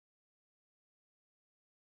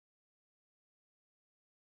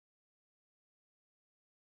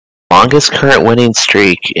Longest current winning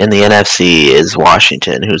streak in the NFC is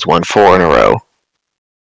Washington, who's won 4 in a row.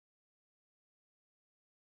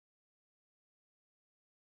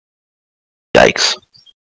 Yikes.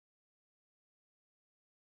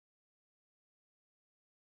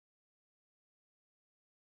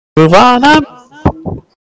 Move on up!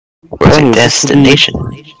 Where's your destination?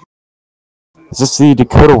 Is this the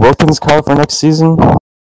Dakota Wilkins car for next season?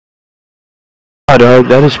 Oh, dog,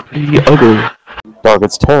 that is pretty ugly. Dog,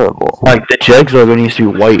 it's terrible. Like, the Jags logo needs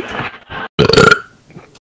to be white.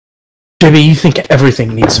 JB, you think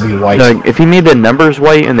everything needs to be white. Like, if he made the numbers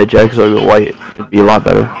white and the Jags logo white, it'd be a lot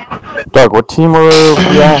better. Dog, what team are we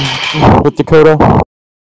at with Dakota?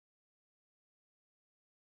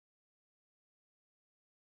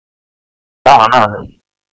 Oh, no.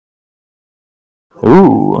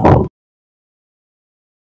 Ooh.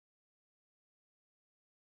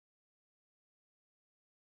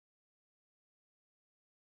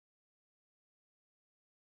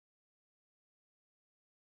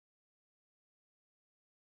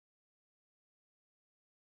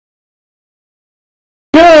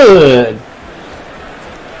 Good!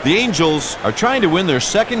 The Angels are trying to win their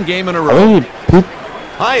second game in a row.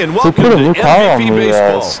 Hi, and welcome put a new to car on MVP the,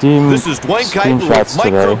 Baseball. Steam This is Dwayne Kuyten with Mike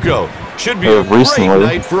today. Croco. Should be a great Recently.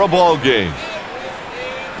 night for a ball game.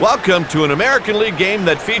 Welcome to an American League game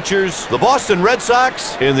that features the Boston Red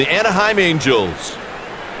Sox and the Anaheim Angels.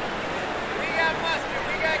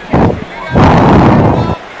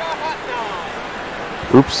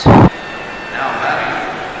 Oops. Now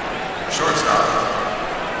batting, shortstop.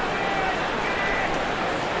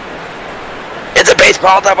 It's a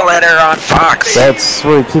baseball doubleheader on Fox. That's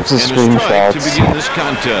where he keeps his And a strike to screenshots. begin this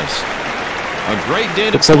contest. A great day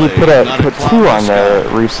to Looks play. like he not a put cloud 2 in the on sky. there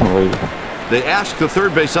recently. They asked the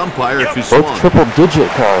third base umpire if he Both swung. triple-digit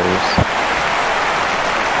cars.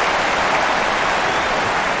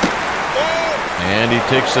 And he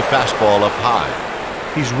takes the fastball up high.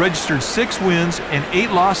 He's registered 6 wins and 8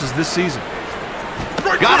 losses this season.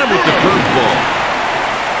 Got him with the curveball.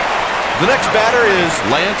 The next batter is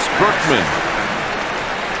Lance Berkman.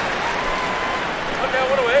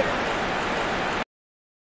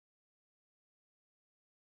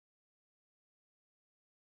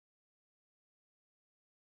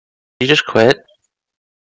 You just quit?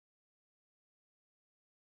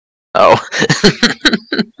 Oh.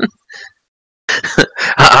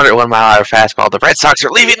 101-mile-an-hour fastball. The Red Sox are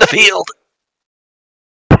leaving the field!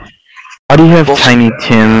 Why do you have Tiny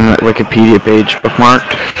Tim Wikipedia page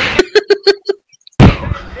bookmarked?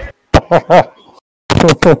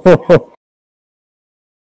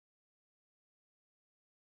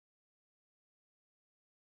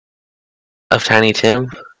 Of Tiny Tim?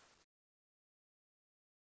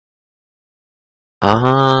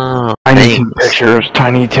 Oh, Tiny Tim pictures,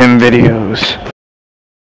 Tiny Tim videos.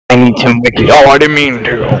 Tiny Tim Wiki. Oh, I didn't mean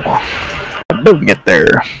to. I didn't get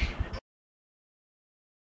there.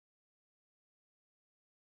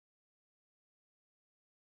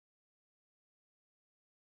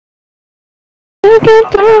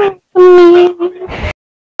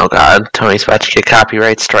 Oh god, Tony's about to get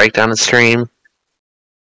copyright striked on the stream.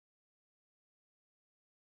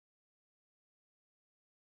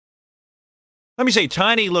 Let me say,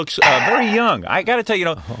 Tiny looks very young. I got to tell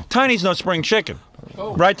you, Tiny's no spring chicken.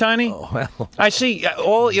 Right, Tiny? I see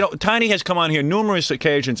Tiny has come on here numerous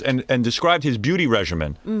occasions and described his beauty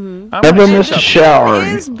regimen. Never missed a shower in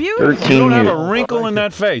It is beautiful. 13 You don't have years. a wrinkle in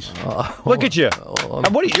that face. Look at you.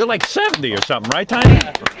 What are you? You're like 70 or something, right, Tiny?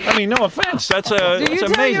 I mean, no offense. That's Do you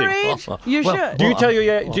tell amazing. your age? You should. Do you tell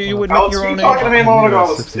your do you admit your own age? talking to me a moment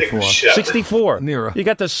ago. 64. Nearer. You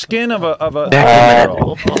got the skin of a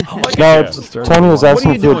No, Tony was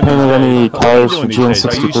asking if you had painted any cars for June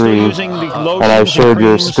 '63, and I showed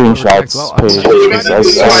your screenshots page.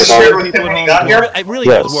 It really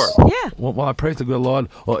does work. Yeah. Well, I praise the good Lord.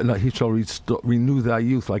 He shall renew thy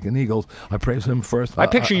youth like an eagle's. I praise him first. I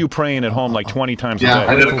picture you praying at home like 20 times Yeah, a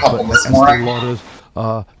I day. did a couple this The morning. Lord is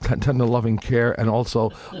tender loving care, and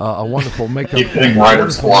also a wonderful makeup. Keep hitting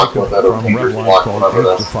writer's block with that, or from painter's Redline block, called whatever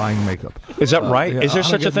that is. Age-defying makeup. Is that right? Yeah, Is there I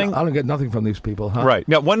don't such a get thing? I don't get nothing from these people, huh? Right.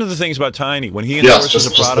 Now, one of the things about Tiny, when he Yes, endorses just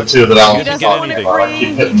a product, the two that he Alan He doesn't doesn't get want it anything. free. Keep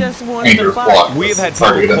He hitting just wants painter's the block. buy. We have had It's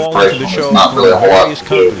hard to people get call into the inspiration. show There's not from really a whole lot various to do.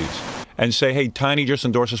 companies and say, hey, Tiny just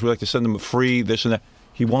endorsed us. We'd like to send them free, this and that.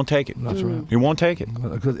 He won't take it. That's right. He won't take it.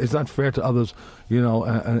 Because it's not fair to others,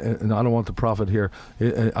 and I don't want to profit here.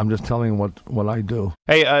 I'm just telling what I do.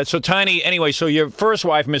 Hey, so Tiny, anyway, so your first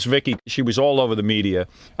wife, Miss Vicky, she was all over the media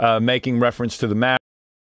making reference to the marriage.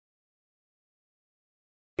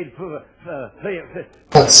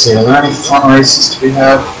 Let's see, are there any fun races to be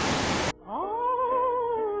had?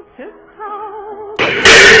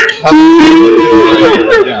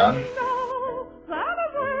 again.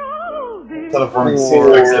 Instead of running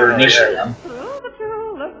C-Fix at Michigan.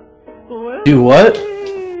 Do what?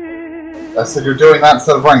 I said you're doing that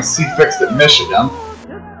instead of running C-Fix at Michigan.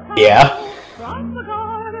 Yeah.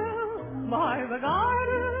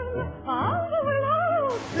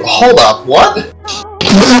 Hold up, what?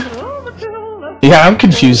 Yeah, I'm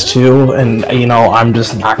confused too, and you know, I'm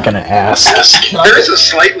just not gonna ask. There is a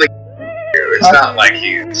slightly. It's not like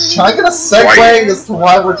he's. Can I get a segue as to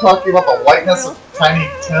why we're talking about the whiteness of Tiny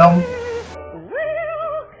Tim?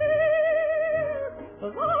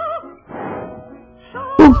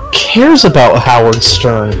 Who cares about Howard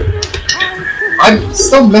Stern? I'm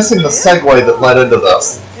still missing the segue that led into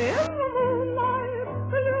this.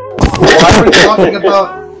 Why are we talking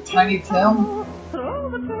about Tiny Tim?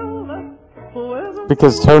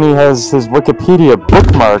 Because Tony has his Wikipedia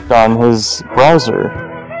bookmarked on his browser.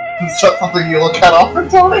 Is that something you look at often,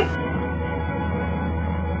 Tony?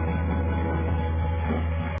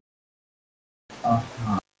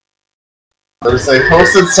 There's a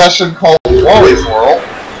hosted session called Wally's World.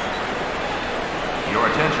 Your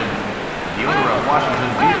attention. The owner of Washington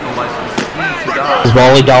vehicle license Is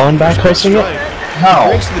Wally Dallenbach hosting it?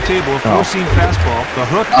 No. brings to the table a four-seam fastball, the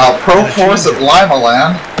hook, Pro Force at Lima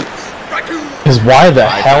Land. Because why the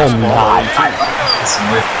hell not?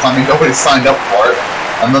 I mean, nobody signed up for it.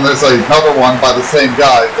 And then there's another one by the same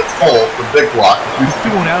guy that's full, the Big Block. We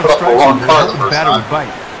put up the wrong car the first time.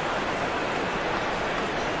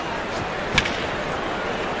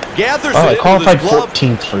 Gathers Oh, I it qualified with his glove.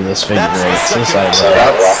 14th for this figure That's the eight. So second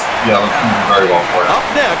that's Yeah, that's going to be very well for you. Up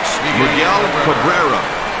next, Miguel Cabrera.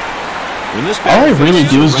 When this all I really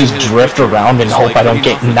do is just drift around and hope I don't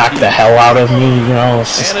get knocked the hell out of me, you know.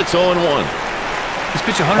 It's just, and it's 0-1. This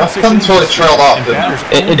pitch That 106 thing's really trailed off, didn't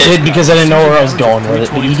it? it did because I didn't know where I was going with it,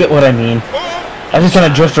 but you get what I mean. I just kind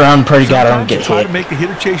of drift around and pray to God I don't get Try hit. to make the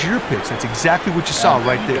hitter chase your pitch. That's exactly what you saw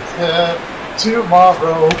right there.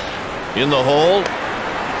 Tomorrow. In the hole.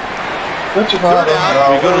 Third Third out,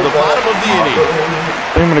 we go to the bottom of the inning.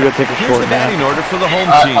 I'm gonna go take a Here's short the nap. batting order for the home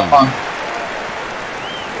Have team. fun.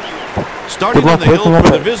 Starting Good on luck the hill picking up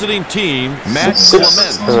for the it. visiting team, Matt Six.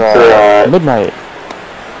 Clement. Midnight.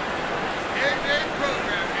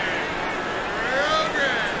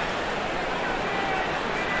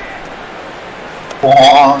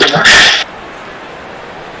 Long.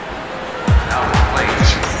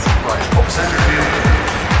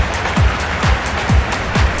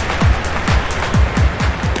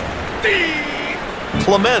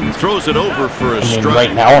 Clement throws it over for a I mean, strike.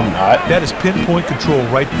 right now I'm not. That is pinpoint control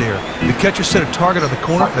right there. The catcher set a target on the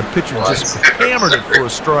corner, and the pitcher just hammered it for a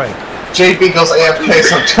strike. JP goes AFK,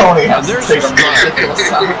 so Tony has to There's take a a strike. ridiculous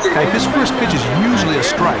sound. Hey, his first pitch is usually a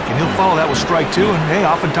strike, and he'll follow that with strike two, and hey,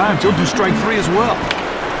 oftentimes he'll do strike three as well.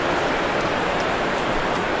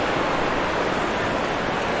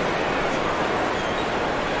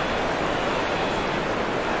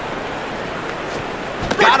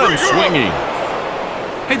 Got him swinging.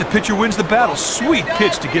 Hey, the pitcher wins the battle. Sweet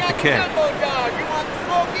pitch to get the K.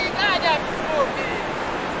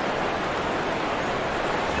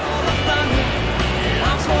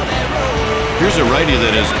 Here's a righty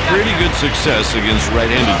that has pretty good success against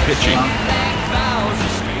right-handed pitching.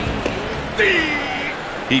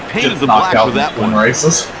 He painted the black with that one.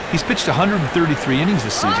 Races. He's pitched 133 innings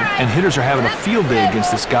this season, and hitters are having a field day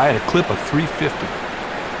against this guy at a clip of 350.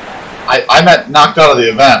 I meant knocked out of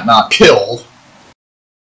the event, not killed.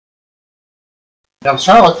 Yeah, I was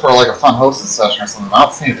trying to look for like a fun hosted session or something. I'm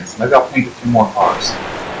not seeing this. Maybe I'll paint a few more cars.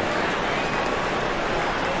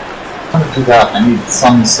 I'm gonna do that. I need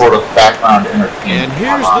some sort of background entertainment. And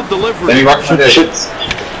here's the delivery. Any recommendations?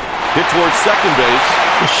 Hit towards second base.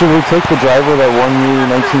 Should we take the driver that won you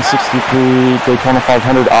 1963 Daytona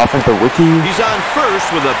 500 off of the wiki? He's on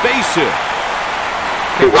first with a base hit.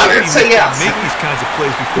 I didn't say yes. Make these kinds of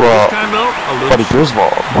plays before Well, this time out. A little Buddy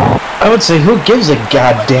Griswold. I would say, who gives a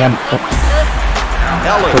goddamn...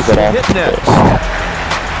 Ellis Take that hit off. next.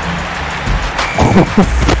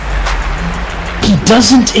 He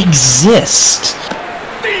doesn't exist.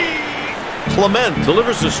 Clement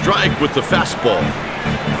delivers a strike with the fastball.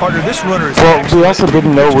 Partner, this runner is Well, we also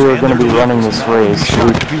didn't know we were going to be running this race.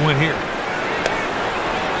 if he went here.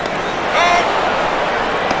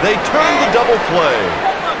 They turn the double play.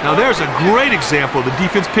 Now there's a great example of the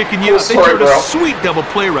defense picking you up. They Sorry, turned a bro. sweet double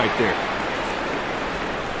play right there.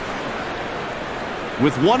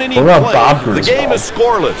 With one inning What about played, Bob the game Griswold? is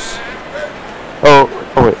scoreless. Oh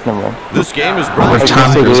wait, never mind. This game is brought I to was you going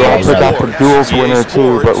to say by we EA all took out the Sports. duels EA winner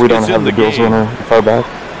too, but we don't Sports have is the in duels game. winner far back.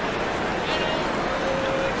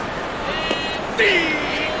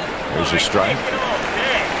 There's a strike.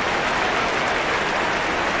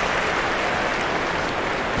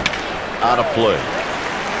 out of play.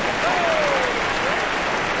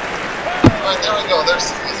 Alright, there we go. There's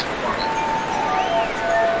some easy for me.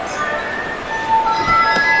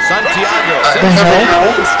 Santiago.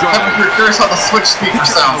 I'm curious how the switch speaker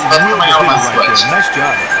sounds. That's coming out on my switch. Nice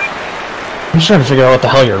job. I'm just trying to figure out what the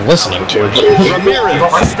hell you're listening to. Ramirez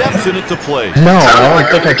steps into play. No, I don't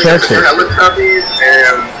think I care to. Teletubbies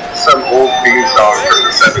and some old theme song from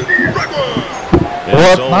the 70s.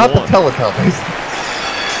 Well, it's not the Teletubbies.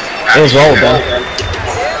 It is well done.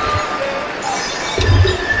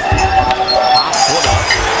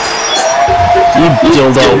 You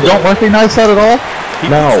dildo. You don't recognize that at all?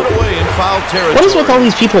 No. What is with all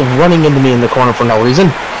these people running into me in the corner for no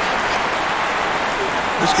reason?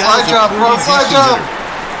 Slide job, bro, slide job!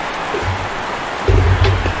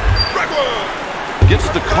 Gets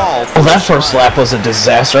the call. Well, that first lap was a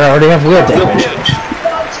disaster. I already have wheel damage.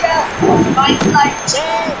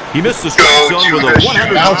 He missed the strike zone with a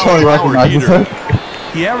 100-mile-per-hour heater.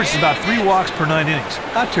 He averages about 3 walks per 9 innings.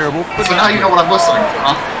 Not terrible, but so now you know what I'm listening to,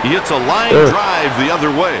 huh? He hits a line drive the other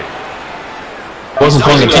way. I wasn't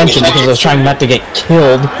paying attention because I was trying not to get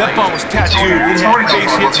killed. that ball was tattooed. It had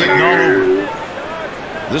base hit written all over it.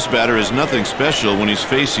 This batter is nothing special when he's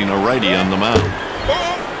facing a righty on the mound.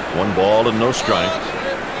 1 ball and no strikes.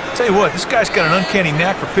 Tell you what, this guy's got an uncanny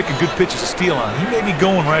knack for picking good pitches to steal on. He may be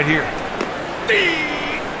going right here.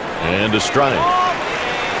 And a strike.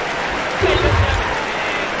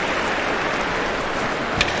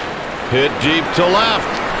 Hit deep to left.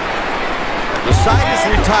 The side is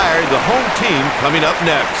retired. The home team coming up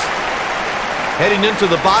next. Heading into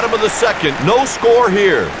the bottom of the second. No score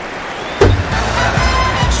here.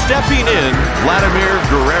 Stepping in, Vladimir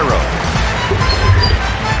Guerrero.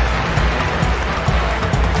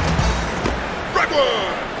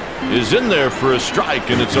 Is in there for a strike,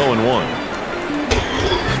 and it's 0-1.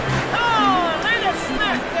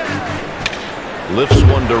 Lifts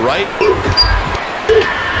one to right.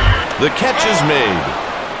 The catch is made.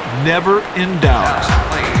 Never in doubt.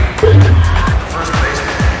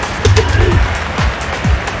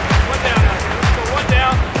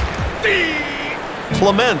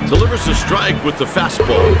 Clement delivers a strike with the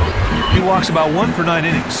fastball. He walks about 1 per 9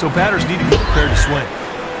 innings, so batters need to be prepared to swing.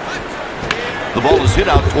 The ball is hit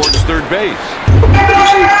out towards third base.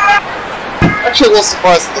 Actually, a little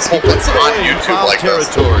surprised that this whole thing's on YouTube like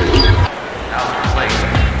territory.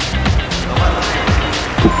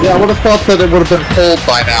 Yeah, I would have thought that it would have been pulled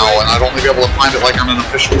by now, and I'd only be able to find it like on an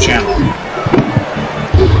official channel.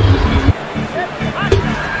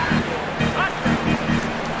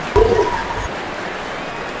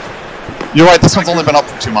 You're right, this one's only been up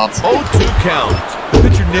for 2 months. 0-2 count. The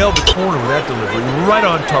pitcher nailed the corner with that delivery, right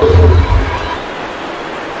on target.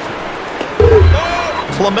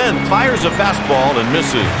 Clement fires a fastball and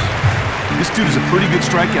misses. This dude is a pretty good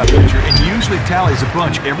strikeout pitcher and usually tallies a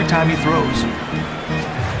bunch every time he throws.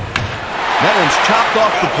 That one's chopped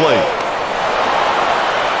off the plate.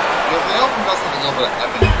 Yeah, the album does have a little bit of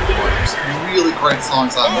heaven in it. There's some really great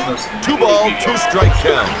songs on it. There's some 2 ball, 2 strike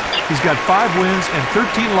count. He's got 5 wins and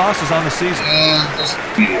 13 losses on the season. And there's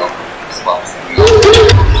mediocre spots.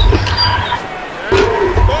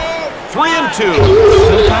 3-2.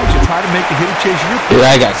 Sometimes you try to make the hitter chase your pitch. Dude,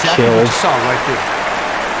 I got exactly killed. What you saw right there.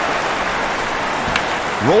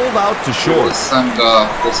 Rolled out to short. We'll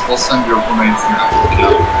send your remains now.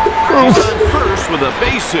 He's on first with a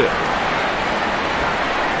base hit.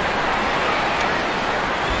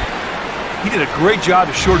 He did a great job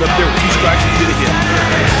to short up there with 2 strikes and get a hit.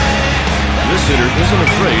 This hitter isn't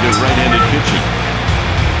afraid of right-handed pitching.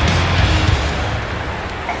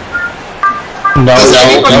 No,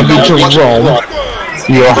 beat your roll.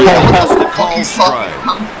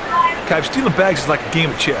 Kai, stealing bags is like a game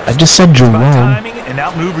of chess. I just said Jerome. Timing and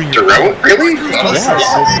outmaneuvering your Jerome? Really?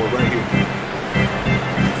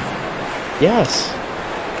 Yes.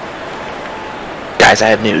 Guys, I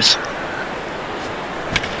have news.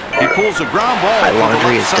 He pulls a ground ball. My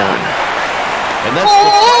laundry is done. And that's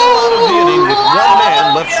the final out of the inning with 1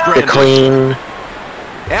 man left stranded. The clean.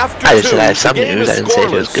 After I just said I have some news. I didn't say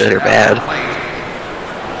if it was good or bad.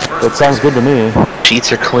 That sounds good to me.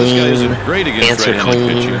 Sheets are This guy clean. isn't great against Pants are right-handed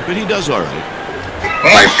clean. pitching, but he does all right.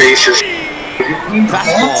 My face is...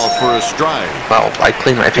 Fastball for a strike. Well, I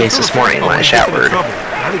cleaned my face this morning when I showered.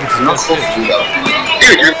 I think it's You're not supposed to do that.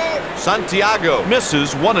 Dude, you're... Santiago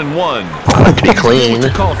misses 1-1. To be clean. what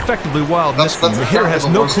you call effectively wild miscue. The hitter has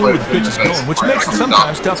no clue where the pitch is going, which makes it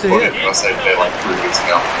sometimes tough to hit. USA Today like 3 weeks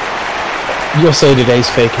ago. USA Today's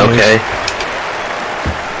fake news. Okay.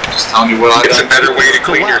 Just telling you what I It's a better way to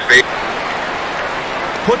clean your face.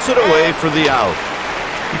 Puts it away for the out.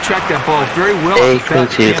 He tracked that ball very well. Take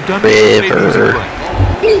me to the river.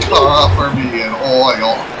 Cover me in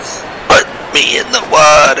oil. Put me in the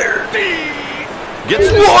water.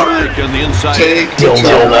 Gets the strike on the inside. Take me to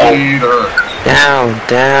the leader. Down,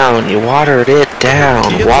 down. You watered it down.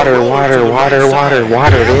 Water it down.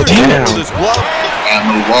 And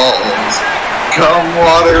the walls come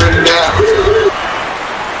watering down.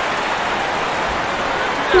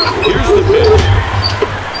 Here's the pitch.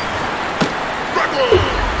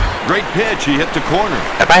 Great pitch. He hit the corner.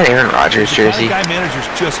 I buy an Aaron Rodgers jersey. Guy managers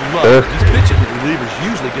just love. These pitching relievers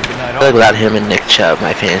usually get the night off. I feel like without him and Nick Chubb,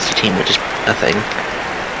 my fantasy team would just be nothing.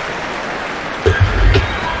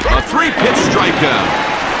 A 3-pitch strikeout.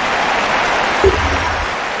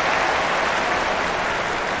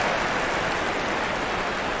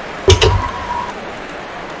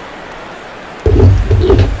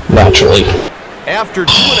 Naturally. After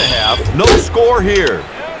 2.5, no score here.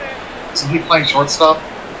 Isn't he playing shortstop?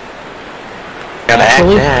 Gotta act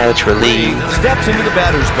now, it's relieved. Steps into the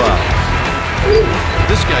batter's box.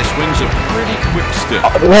 This guy swings a pretty quick stick.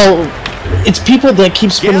 Well, it's people that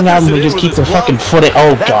keep spinning out and they just keep their fucking foot in.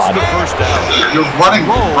 Oh, God. You're running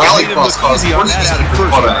rally cross cars. Of course you stick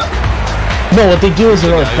your foot in it. No, what they do is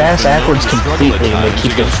they like pass backwards completely and they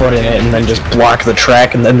keep their foot in it and then just block the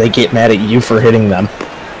track and then they get mad at you for hitting them.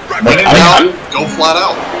 Like, go flat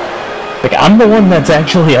out. Like, I'm the one that's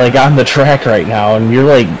actually, like, on the track right now, and you're,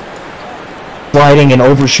 like, sliding and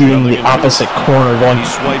overshooting the opposite corner going... He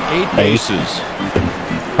swiped 8 bases.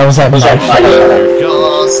 How was that?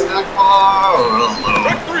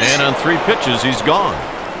 And on 3 pitches, he's gone.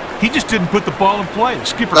 He just didn't put the ball in play. The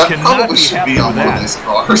skipper That cannot probably be should happy be on with one of that. these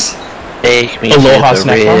cars. Take me Aloha to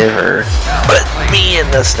the river. Put me in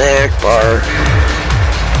the snack bar.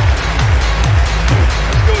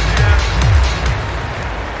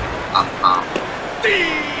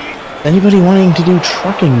 Anybody wanting to do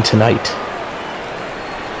trucking tonight?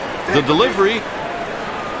 The delivery.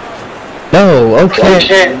 No,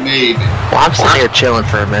 okay. Maybe. Well, I'm sitting here chilling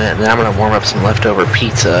for a minute, and then I'm gonna warm up some leftover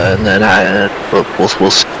pizza, and then we'll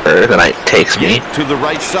stir. Then it takes me. To the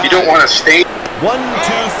right side. You don't want to stay. 1, 2,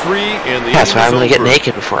 3, and the Yeah, so I'm gonna get over.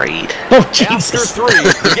 naked before I eat. Oh, After Jesus. 3,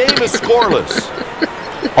 the game is scoreless.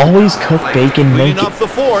 Always cook bacon Leading naked. off the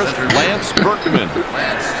 4th, Lance Berkman.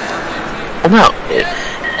 Well, no.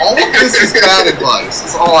 All of this is bad advice.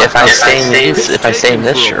 It's all If I stay in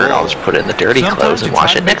this shirt, I'll just put it in the dirty clothes and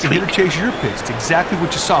wash it next week. Chase your pitch. It's exactly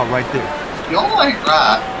what you saw right there. Y'all ain't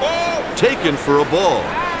right. Taken for a ball.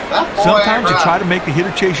 That boy Sometimes ain't you right. try to make the hitter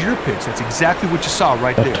chase your pitch. That's exactly what you saw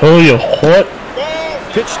right there. Tell you what.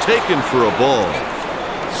 Pitch taken for a ball.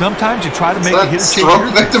 Sometimes you try to make that the hitter chase stroke your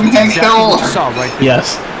pitch. victim That's Hank exactly Hill? what you saw right there.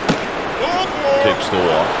 Yes. Takes the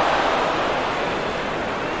walk.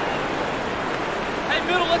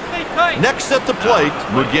 Next at the plate,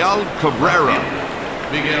 Miguel Cabrera.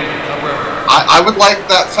 I would like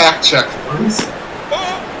that fact check, please.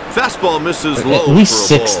 Fastball misses low At least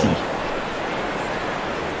for a 60. ball.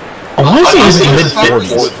 I want to say he's in the Mid-40s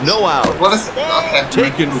mid-40s. with no out. What is it? Okay.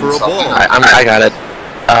 Taken for a ball. I got it.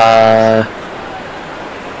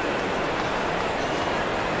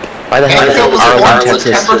 Why the hell Hank is Hill was born Arlington,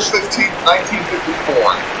 September Texas? 15th,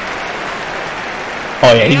 1954.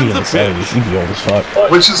 Oh yeah, he'd be in the 70s. He'd be old as fuck.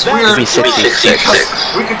 Which is That weird would be 66. because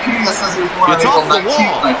Wikipedia says he was born on It's April off the 19th,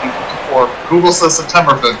 wall. 1954. Google says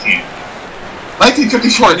September 15th.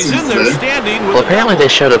 1954 And he's in there standing with Well, apparently they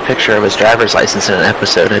showed a picture of his driver's license in an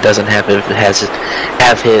episode, and it doesn't have his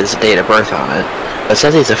date of birth on it. It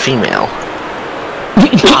says he's a female.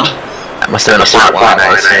 That must have been a plot line,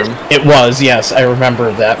 I assume. It was, yes. I remember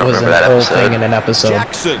that was an old thing in an episode.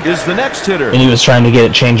 Jackson is the next hitter. And he was trying to get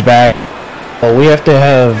it changed back. Well, we have to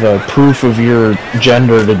have proof of your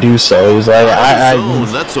gender to do so. He was like,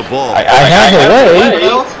 That's a ball. I have a way.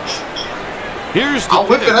 Here's the I'll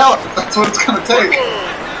whip it out. That's what it's gonna take.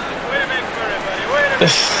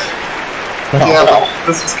 Yeah, but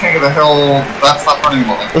this is King of the Hill. That's not running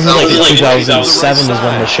well. This is like 2007 is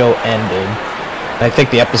when the show ended. And I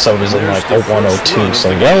think the episode was in like 0102,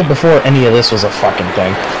 so well before any of this was a fucking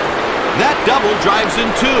thing. That double drives in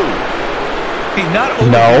 2. He not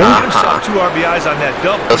only got himself 2 RBIs on that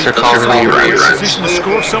double, Those are called reruns. position to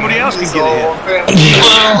score if somebody else can get a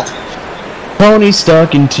hit. Tony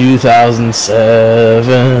stuck in 2007.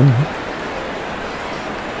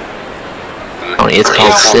 Tony, it's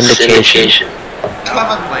called syndication.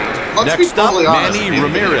 Kevin, let's Next be totally up, honest. Manny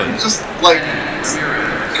Ramirez. Just like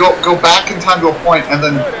go back in time to a point, and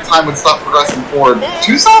then time would stop progressing forward.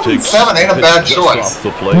 2007 ain't a bad choice.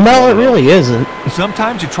 No, it really isn't.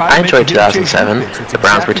 Sometimes you try to I make enjoyed the hitter chase your 2007. pitch. It's The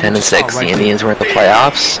Browns were exactly 10-6. what The you saw Indians were in the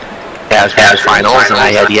playoffs. Cavs finals, and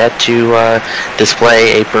I had yet to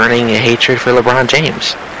display a burning hatred for LeBron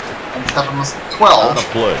James. And and Kevin was 12.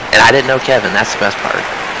 And I didn't know Kevin. That's the best part.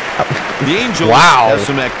 The Angels have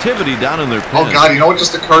some activity down in their pen. Oh God, you know what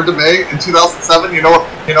just occurred to me in 2007? You know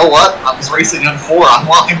what? I was racing N4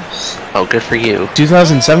 online. Oh, good for you.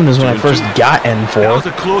 2007 is when I first got N4. That was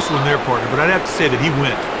a close one there, partner, but I'd have to say that he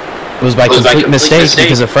went. It was by complete mistake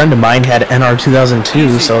because a friend of mine had NR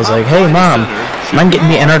 2002, so I was like, hey Mom, mind getting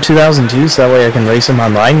me NR 2002 so that way I can race him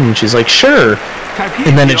online? And she's like, sure.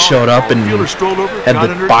 And then it showed up and had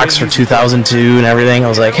the box for 2002 and everything. I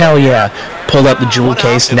was like, hell yeah. Pulled out the jewel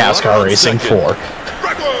case, NASCAR Racing 4.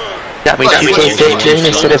 Got me 2K15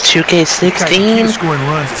 instead of 2K16. Scoring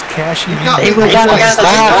runs is cashing. They were down to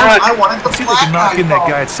stock. I wanted the See if they can knock in that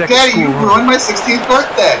guy at second. Daddy, you ruined my 16th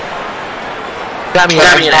birthday. Got me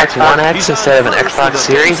an Xbox One X instead of an Xbox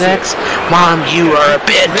Series X. Mom, you are a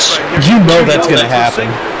bitch. You know that's gonna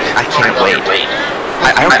happen. I can't wait.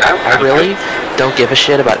 I really don't give a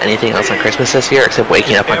shit about anything else on Christmas this year except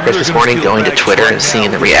waking up on Christmas morning, going to Twitter, and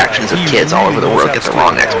seeing the reactions of kids all over the world get the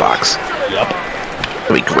wrong Xbox. Yep.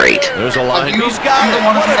 It'll be great. There's a line. Either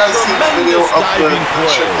one of you guys seen the video of the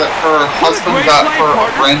chick that her husband got for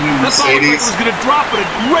a brand new Mercedes?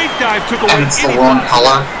 And it's the wrong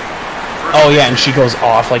color. Oh yeah, and she goes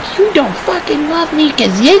off like, you don't fucking love me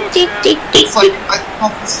because you... It's like, I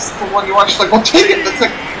thought this is the one you want. She's like, well, take it. It's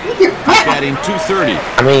like, Batting 230.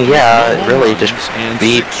 I mean, yeah, really, just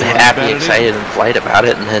be happy, excited, and flight about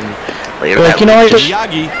it, and then later like, you know, I just...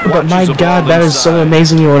 Miyagi But my God, that is so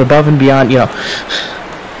amazing. You went above and beyond, you know.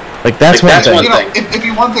 Like, that's one thing. You know, if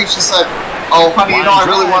you one thing, she said, oh, honey, you know, I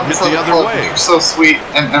really want this other color. You're so sweet,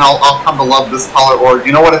 and I'll come to love this color. Or,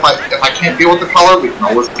 you know what, if I can't deal with the color, we can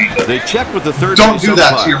always change it. They check with the third. Don't do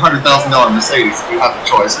that to your $100,000 Mercedes if you have the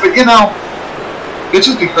choice. But, you know,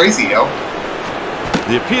 bitches be crazy, yo.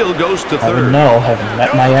 The appeal goes to third. No, haven't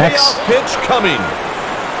met my ex. Pitch coming.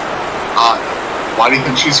 Why do you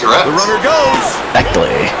think she's your ex? The runner goes.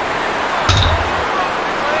 Exactly.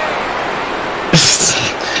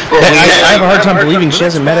 I have a hard time believing she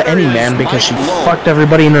hasn't met any man because she fucked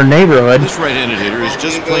everybody in her neighborhood. This right-handed hitter is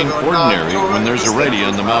just plain ordinary when there's a righty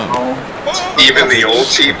on the mound. Even the old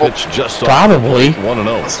people? Probably.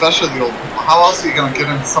 1-0. Especially the old people. How else are you going to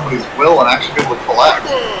get into somebody's will and actually be able to collect?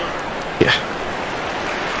 Yeah.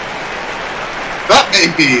 That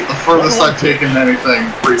may be the furthest I've taken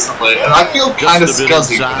anything recently, and I feel kind of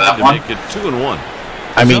scuzzy for that one. Make it 2-1.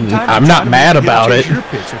 I mean, I'm not mad about it.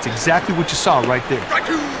 That's exactly what you saw right there.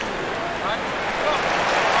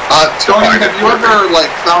 Tony, have you ever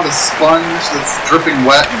found a sponge that's dripping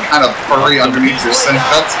wet and kind of furry underneath your sink?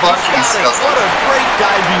 That sponge is disgusting. What a great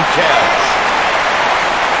diving catch!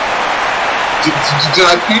 Did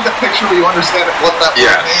I paint a picture where you understand what that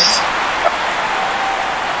word means?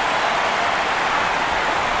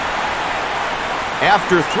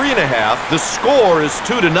 After 3.5, the score is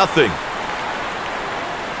 2-0.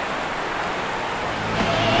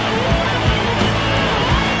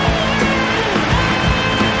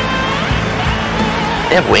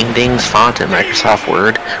 They have Wingdings font in Microsoft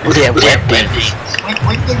Word. Oh, they have Webdings.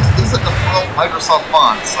 Wingdings isn't a Microsoft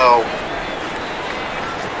font, so...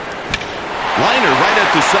 Liner right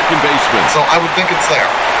at the second baseman. So I would think it's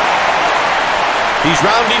there. He's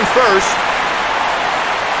rounding first.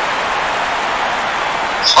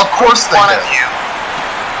 Of course they did.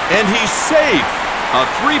 And he's safe. A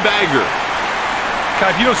 3-bagger.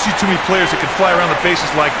 God, you don't see too many players that can fly around the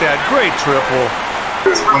bases like that. Great triple.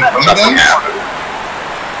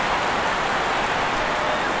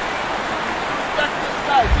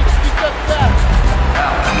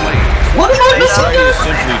 What am I missing here? Is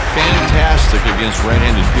simply fantastic against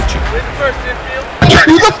right-handed pitching.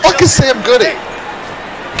 Who the fuck is Sam Goody?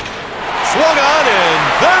 Swung on, and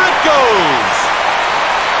there it goes.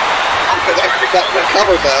 That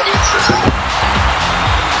covered that.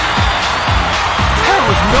 There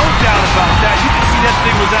was no doubt about that. You can see that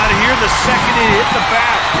thing was out of here the second it hit the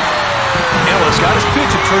bat. Ellis got his pitch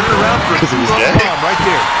and turned it around for a 2-run bomb right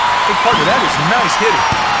there. Hey, partner, that is nice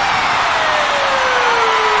hitting.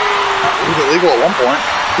 It was illegal at one point.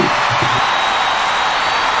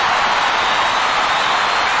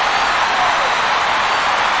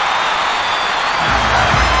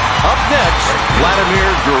 Up next, Vladimir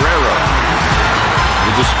Guerrero.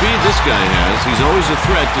 With the speed this guy has, he's always a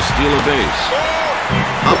threat to steal a base.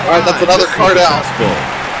 Alright, that's another card out.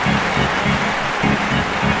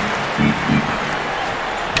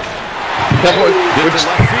 Kevin,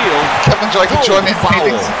 I could join me in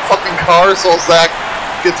painting some fucking cars so Zach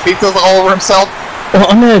gets pizzas all over himself. Well,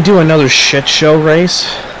 I'm gonna do another shit show race.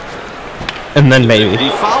 And then maybe. He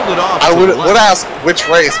fouled it off. I would ask which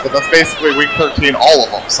race, but that's basically week 13, all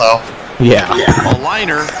of them, so. Yeah. A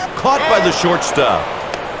liner caught by the shortstop.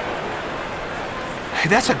 Hey,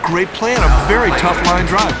 that's a great play on a very tough line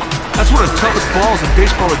drive. That's one of the toughest balls in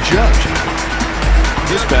baseball to judge.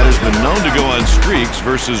 This batter's been known to go on streaks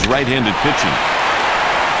versus right-handed pitching.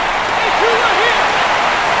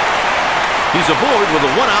 He's aboard with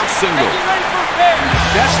a one-out single.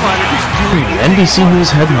 That slider is doing it. NBC News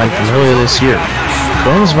headline from earlier this year.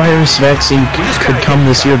 Coronavirus vaccine could come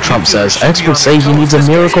this year, Trump says. Experts say he needs a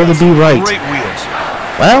miracle to be right. Great wheels.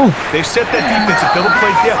 Well, They've set that defense at double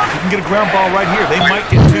play depth. If you can get a ground ball right here, they might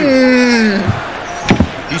get two.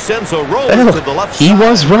 He sends a roll well, to the left he side.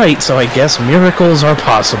 was right, so I guess miracles are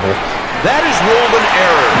possible. That is ruled an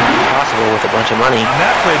error. Possible with a bunch of money. On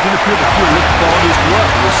that play, it didn't appear the field lift the ball to his glove.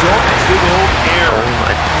 The result, a big old error.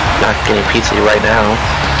 I'm not getting pizza right now.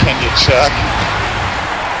 Can you check?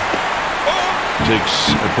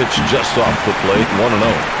 Takes a pitch just off the plate, 1-0.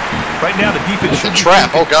 Right now, the defense should trap.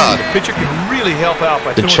 Oh, God. The pitcher can really help out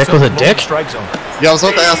by The throwing check with a something below the dick? strike zone. Yeah, I was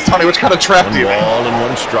about to ask Tony, which kind of trap do you One mean? ball and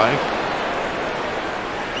one strike.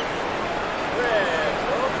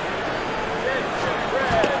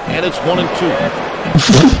 And it's 1-2.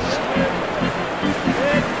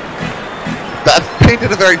 That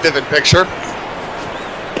painted a very vivid picture.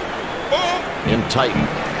 In tight.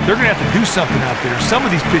 They're going to have to do something out there. Some of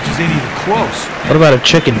these pitches ain't even close. What about a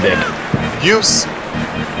chicken dick? You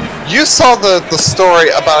saw the story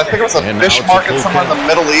about, I think it was a And now fish it's a market full somewhere in count. the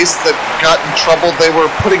Middle East that got in trouble. They were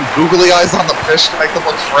putting googly eyes on the fish to make them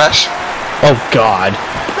look fresh. Oh, God.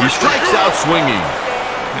 He strikes out swinging.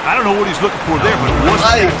 I don't know what he's looking for there, but it wasn't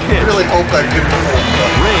I that pitch. really hope that didn't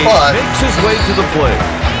Ray But makes his way to the plate.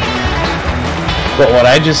 What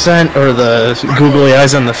I just sent, or the googly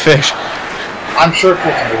eyes on the fish? I'm sure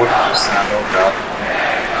Colton would understand.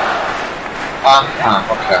 Oh God.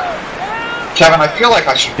 Okay. Kevin, I feel like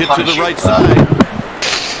I should Hit to punish the right you for that.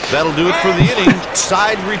 side. That'll do it for the inning.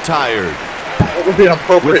 Side retired. What would be an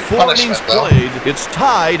appropriate With 4 punishment, innings though? played, it's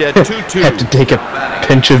tied at 2-2. Have to take a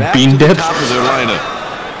pinch of Back bean to the dip? top of their lineup.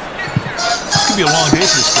 This could be a long day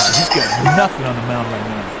for this guy. He's got nothing on the mound right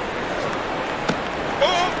now.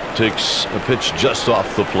 Takes a pitch just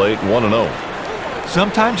off the plate, 1-0.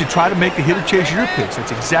 Sometimes you try to make the hitter chase your pitch.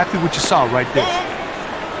 That's exactly what you saw right there.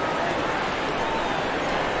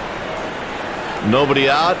 Nobody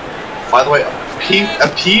out. By the way, a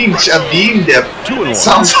bean dip 2-1.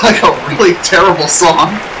 sounds like a really terrible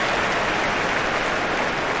song.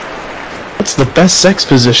 It's the best sex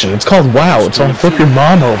position. It's called WoW. It's on Flip Your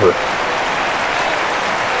Mom Over.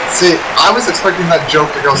 See, I was expecting that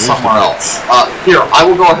joke to go somewhere else. Here, I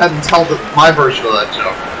will go ahead and tell my version of that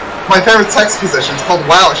joke. My favorite sex position is called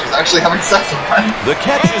WoW. She's actually having sex with me. The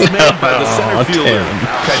catch is made by the center fielder.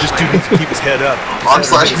 Guy just dude needs to keep his head up.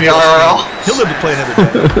 r/me/IRL. He'll live to play another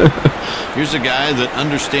day. Here's a guy that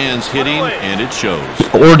understands hitting, and it shows.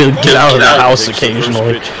 Or to get out of the house Takes the first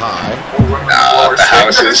occasionally. pitch high. The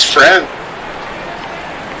house is friend.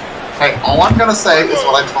 Hey, all I'm gonna say is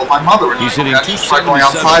what I told my mother when He's she hitting told me I should try going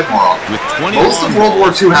outside more often. with 20 Most of World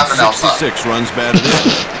War II happened outside. 66 runs batted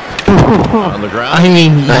in. On the ground. I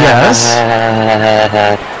mean, yes.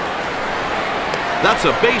 That's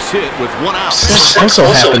a base hit with 1 out. This also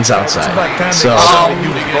happens outside. So,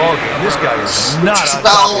 This guy is not on top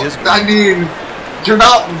of Well, his I mean, you're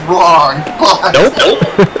not wrong, but nope.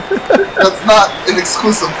 that's not an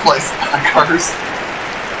exclusive place that occurs.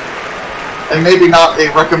 And maybe not a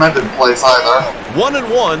recommended place either.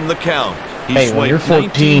 1-1 the count. He Hey, when you're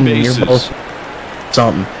swinged 14, 19 you're bases. both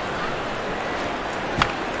something.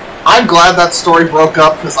 I'm glad that story broke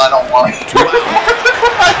up because I don't want it.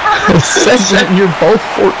 Says that you're both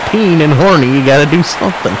 14 and horny, you gotta do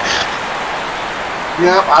something.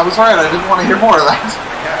 Yeah, I was right. I didn't want to hear more of that.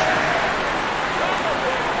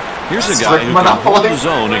 Here's a guy who can hold his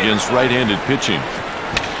own against right-handed pitching.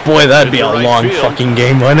 Boy, that'd be a Right long field. fucking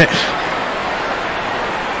game, wouldn't it?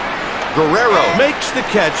 Guerrero makes the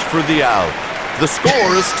catch for the out. The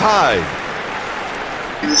score is tied.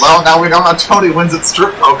 Well, now we know how Tony wins at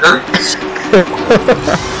strip poker.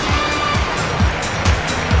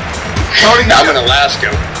 Tony, I'm in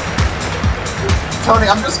Alaska. Tony,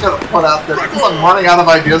 I'm just gonna put out there, because I'm running out of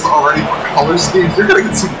ideas already for color schemes, you're gonna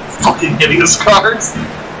get some fucking hideous cards.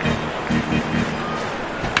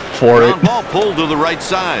 For it. Ground ball pulled to the right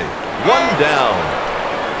side. 1 down.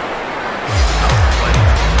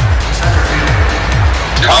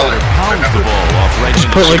 Collar. Pounds the ball off right Just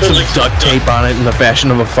into put like center. some duct tape on it in the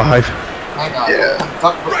fashion of a 5. Hang on. Yeah.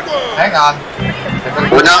 Hang on.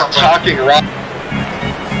 We're not talking rock.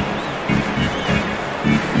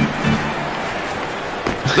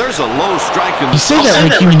 There's a low strike in the You say that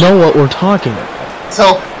like you know what we're talking about.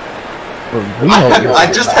 So, Or we know what I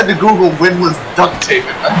just had to Google when was duct tape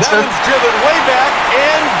invented. That one's driven way back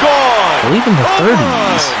and gone. believe in the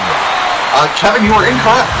 30s. Kevin, you were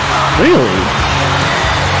incorrect. Really?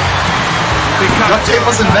 Duct tape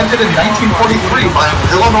was invented in 1943 by an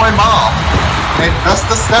Illinois mom named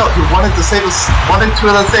Vesta Stout, who wanted to save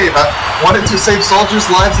soldiers'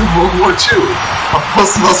 lives in World War II,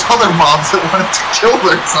 opposed to those other moms that wanted to kill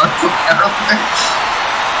their sons, apparently.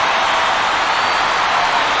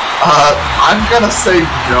 I'm gonna say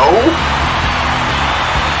no.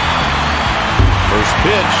 First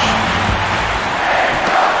pitch.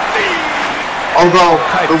 Although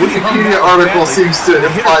the Wikipedia article seems to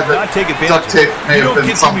imply that duct tape may have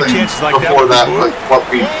been something before that, but what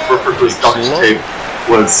we refer to as duct tape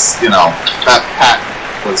was, that patent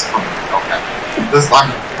was from. Okay.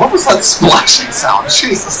 What was that splashing sound?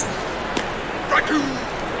 Jesus.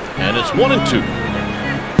 And it's 1-2.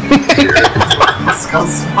 Let's go,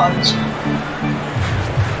 Sponge.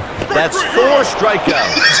 That's 4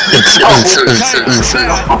 strikeouts.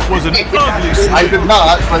 Was an ugly slip. I did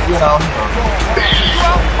not, but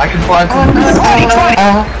I can find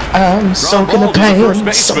I'm soaking the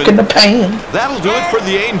pain, soaking the pain. That'll do it for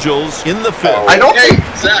the Angels in the 5th. I don't think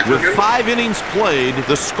exactly. With 5 innings played,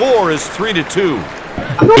 the score is 3-2.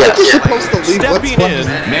 Stepping in,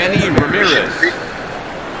 Manny Ramirez.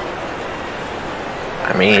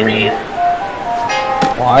 I mean,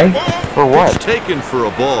 why? For what? It's taken for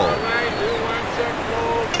a ball.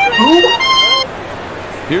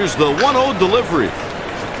 Here's the 1-0 delivery.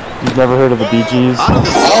 You've never heard of the Bee Gees? Out of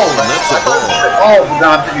the zone, that's a ball. Oh,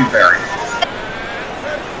 not Dewberry.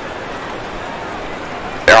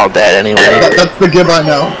 they're all dead anyway. That's the Gib I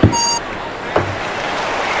know.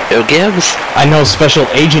 Who Gibbs? I know Special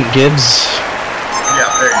Agent Gibbs. Yeah,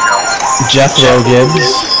 there you go. Jethro Gibbs.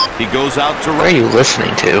 He goes out to What are you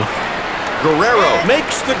listening to? Guerrero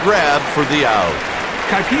makes the grab for the out.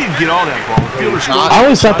 He didn't get all that ball. I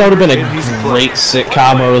always thought that would have been a great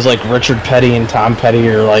sitcom where it was like Richard Petty and Tom Petty,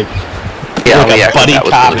 or like a buddy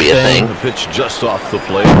cop thing. The pitch just off the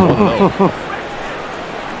plate.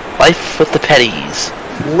 Life with the Petties.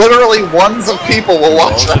 Literally ones of people will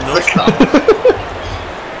watch that sitcom.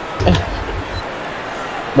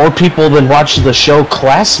 More people than watch the show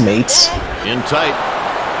Classmates. In tight.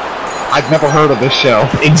 I've never heard of this show.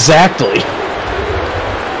 Exactly.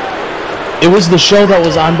 It was the show that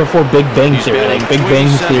was on before Big Bang Theory. Like Big Bang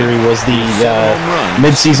Theory was the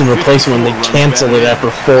mid-season replacement when they canceled it after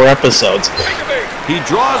 4 episodes. He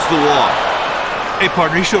draws the walk. Hey,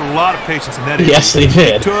 partner, he showed a lot of patience in that inning. Yes, they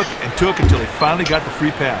did. He took until he finally got the free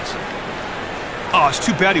pass. Oh, it's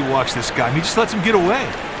too bad he walks this guy. He just lets him get away.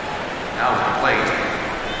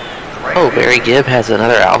 Oh, Barry Gibb has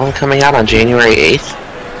another album coming out on January 8th.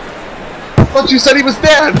 But you said he was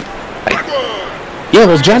dead. Yeah,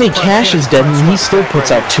 well, Johnny Cash is dead, and he still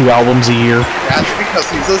puts out 2 albums a year. That's because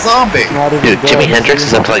he's a zombie. Dude, Jimi Hendrix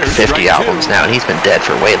is up to like 50 albums now, and he's been dead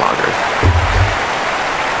for way longer.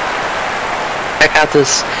 Check out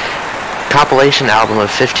this compilation album of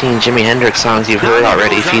 15 Jimi Hendrix songs you've heard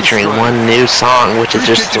already, featuring one new song, which is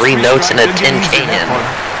just 3 notes in a tin can.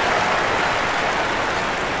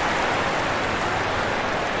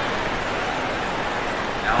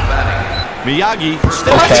 Miyagi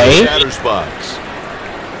steps in the batter's box.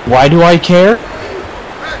 Why do I care?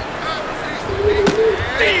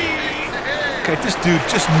 Okay, this dude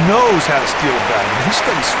just knows how to steal a bat. He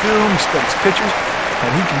studies film, he studies pitchers, and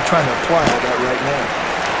he can try to apply all that right now.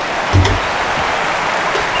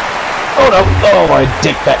 Oh no! Oh, I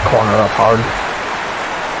dicked that corner up hard.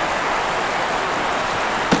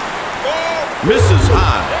 Misses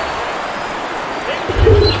high.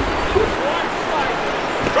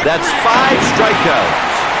 That's 5 strikeouts.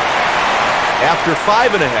 After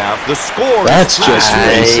 5.5, the score That's is just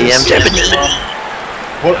racist.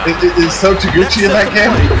 What, is So Taguchi in that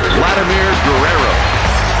game? Vladimir Guerrero.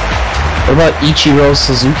 What about Ichiro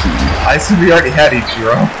Suzuki? I assume we already had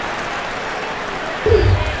Ichiro.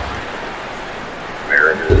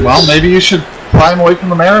 Well, maybe you should pry him away from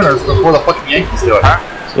the Mariners before the fucking Yankees do it, huh?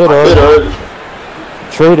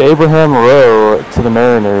 Trade Abraham Rowe to the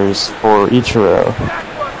Mariners for Ichiro.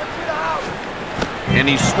 And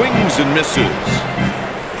he swings and misses.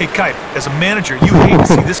 Hey, Kite, as a manager, you hate to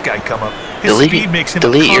see this guy come up. His speed makes him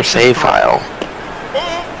delete your save file.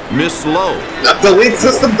 Miss low. Delete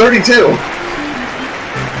System 32.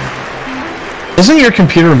 Doesn't your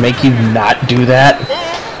computer make you not do that?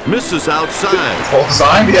 Misses outside. Full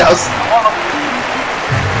sign, yes.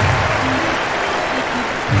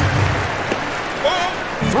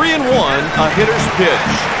 3-1, a hitter's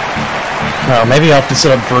pitch. Oh, maybe I'll have to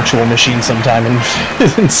set up Virtual Machine sometime and,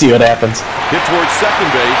 and see what happens. Hit towards second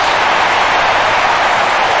base.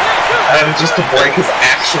 and just to break his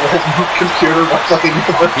actual computer by fucking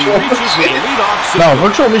the virtual machine. No,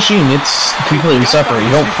 virtual machine, it's completely separate.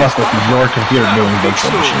 You don't fuck with your computer doing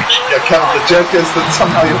virtual machine. Yeah, Kevin, the joke is that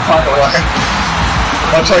somehow you'll find a way.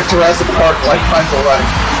 Much like Jurassic Park, life finds a way.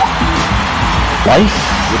 Life?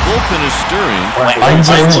 The bullpen is stirring. Finds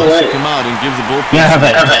a way. Come out and give the bullpen. Yeah, have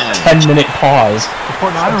that 10-minute pause.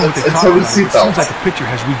 Partner, I don't know what they talk about. It seems like the pitcher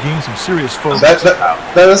has regained some serious focus.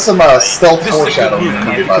 That is some stealth foreshadowing.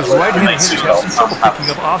 Because right-handed hitters have some trouble picking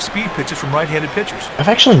up off-speed pitches from right-handed pitchers. I've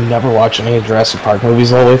actually never watched any of Jurassic Park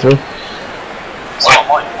movies all the way through.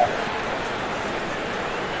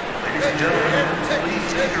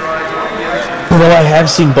 Well, I have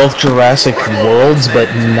seen both Jurassic Worlds, but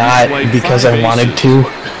not because I wanted to.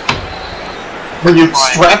 Were you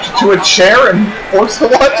strapped to a chair and forced to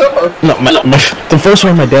watch it? Or? No, the first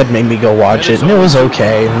one my dad made me go watch it, and it was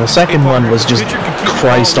okay. And the second one was just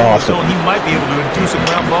Christ awful. He might be able to induce a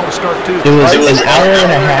ground ball to start too. It was an hour and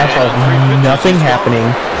a half of nothing happening,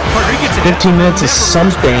 15 minutes of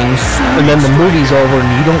something, and then the movie's over and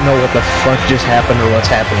you don't know what the fuck just happened or what's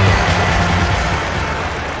happening.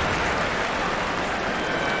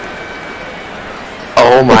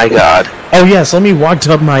 Oh my god. Oh yes, let me walk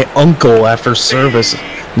to my uncle after service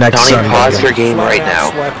next Sunday. Pause your game right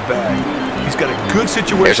now. He's got a good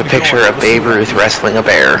situation. There's a picture of Babe Ruth wrestling a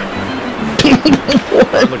bear.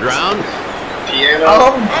 On the ground.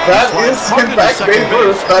 That is in fact Babe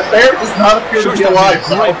Ruth. That bear does not appear to be alive.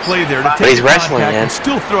 But he's wrestling, man.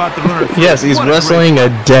 Yes, he's wrestling a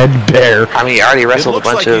dead bear. I mean, he already wrestled a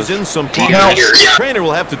bunch of teenagers. The trainer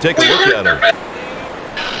will have to take a look at him.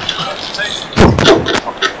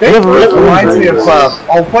 Babe Ruth reminds me of,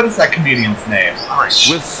 what is that comedian's name?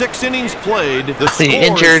 With 6 innings played, the score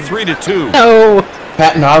injured. is 3-2. No!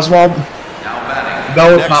 Patton Oswalt?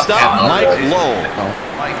 No, it's Next not up, Patton. Mike Lowe.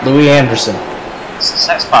 Oh. Louis Anderson.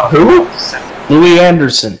 Who? Louis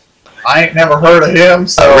Anderson. I ain't never heard of him,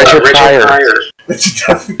 so... Richard Pryor.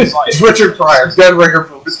 It's Richard Pryor. Dead ringer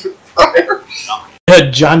for Richard Pryor.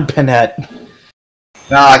 John Pennett.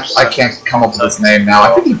 No, I can't come up with his name now.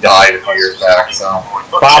 I think he died a few years back, so...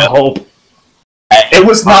 Bob Hope. It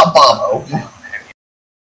was not Bob Hope.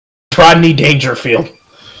 Rodney Dangerfield.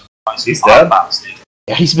 He's dead?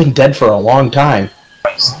 Yeah, he's been dead for a long time.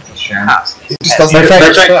 He just doesn't get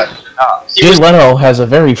respect. Jay Leno has a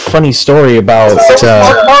very funny story about...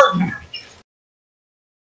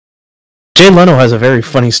 Jay Leno has a very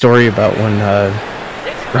funny story about when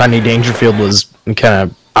Rodney Dangerfield was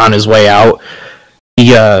kind of on his way out.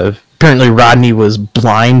 He, apparently Rodney was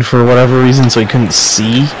blind for whatever reason, so he couldn't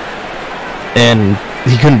see. And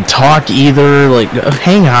he couldn't talk either. Like,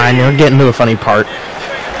 hang on, you're getting to the funny part.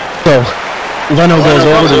 So, Leno goes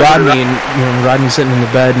over to Rodney, and Rodney's sitting in the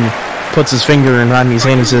bed, and puts his finger in Rodney's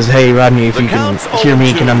hand and says, "Hey, Rodney, if you can hear me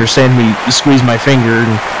and can understand me, squeeze my finger."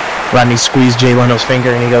 And Rodney squeezed Jay Leno's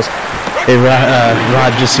finger, and he goes, "Hey,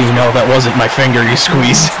 Rod, just so you know, that wasn't my finger you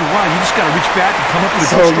squeezed." You just gotta reach back and come up with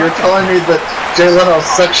a So you're telling me that Jay Leno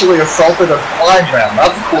sexually assaulted a blind man?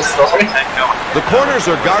 That's a cool story. The corners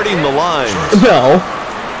are guarding the line. No.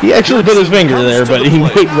 He actually put his finger there, but he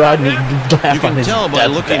made Rodney laugh on his You can tell by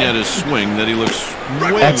looking at his swing that he looks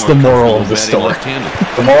way That's more the moral of the comfortable story. batting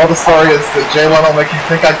left-handed. The moral of the story is that Jay Leno make you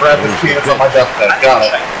think I grabbed his penis on my deathbed. Got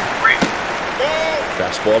it.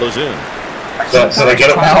 Fastball is in. Did I get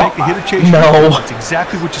it now? No. That's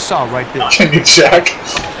exactly what you saw right there. Can you check?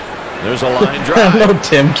 There's a line drive. No,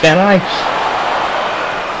 Tim, can I?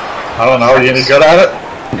 I don't know. Are you any good at it?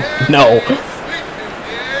 No.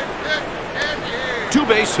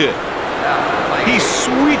 Two-base hit. He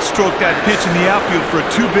sweet-stroked that pitch in the outfield for a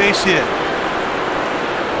two-base hit.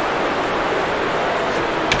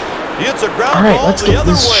 It's a ground Alright, ball let's the get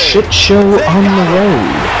other this way. shit show on the road.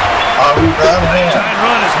 Tying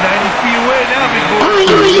run is 90 feet away now, big boy.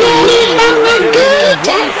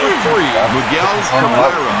 One for 3. Miguel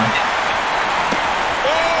Cabrera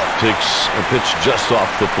takes a pitch just off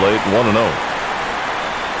the plate. 1-0.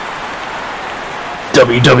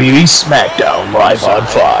 WWE SmackDown live on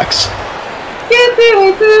Fox.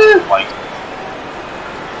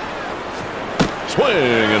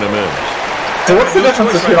 Swing and a miss. So what's the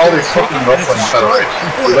difference between all these fucking wrestling federations?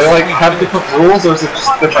 Do they like have different rules, or is it just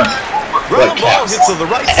different like caps?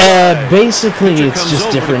 Basically, it's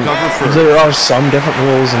just different. There are some different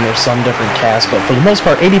rules and there's some different casts, but for the most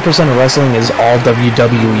part, 80% of wrestling is all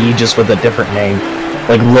WWE, just with a different name.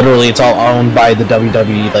 Like, literally, it's all owned by the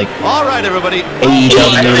WWE, like, all right, everybody.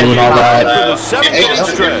 AEW and all that.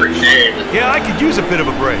 Yeah, I could use a bit of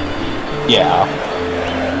a break. Yeah.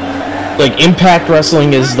 Like, Impact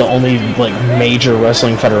Wrestling is the only, like, major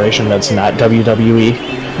wrestling federation that's not WWE.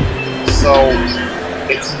 So,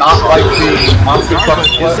 It's not like the Monster Truck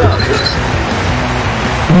split.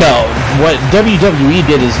 No, what WWE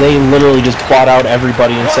did is they literally just bought out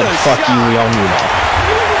everybody and said, "Fuck you, we own you now."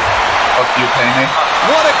 Fuck you, pay me.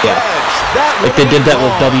 What a Yeah. catch! Like they did that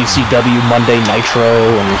with WCW Monday Nitro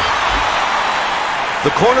and.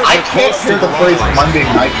 I can't hear the phrase Monday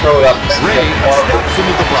Nitro without thinking of one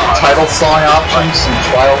of the title song options from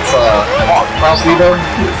Child's Proceeder.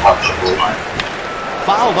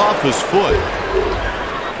 Fouled off his foot.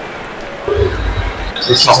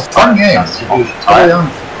 It's a fun game. I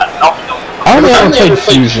only ever played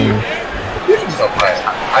Fusion. Fusion's okay.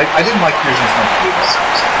 I didn't like Fusion's much.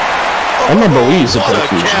 I remember we used to play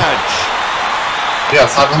Fusion.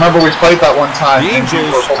 Yes, I remember we played that one time. The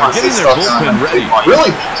Angels are getting their bullpen ready.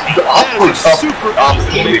 Really awfully tough to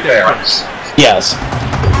be fair. Yes.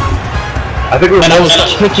 I think and I was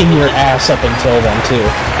kicking your ass up until then too.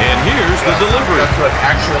 And here's the delivery. That's an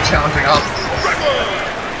actual challenging obstacle.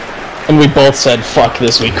 And we both said, "Fuck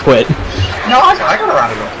this," we quit. No, I got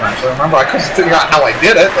around to it eventually. Remember, I couldn't figure out how I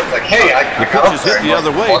did it. But like, hey, I got pitch is hit the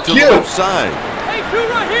other way to the left side. Hey, two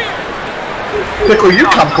right here. Tickle, you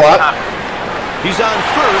come, Clot. He's on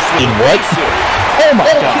first with in what? Oh my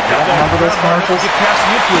god! Remember those commercials?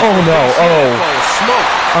 Oh no! Oh. Smoke.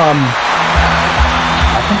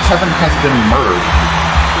 I think Kevin has been murdered.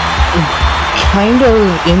 Kind of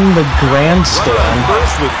in the grandstand.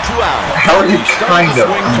 First with 2 outs. How are you kind of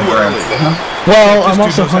in the grandstand? Well, I'm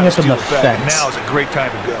also hung up in the fence. Now is a great time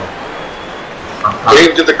to go.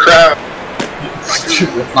 Wave to the crowd.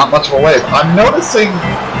 It's not much of a wave. I'm noticing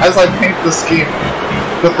as I paint the scheme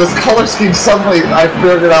that this color scheme suddenly I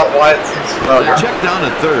figured out why it seems familiar. Check down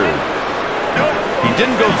at third. He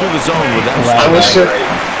didn't go through the zone with that.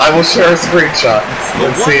 I will share a screenshot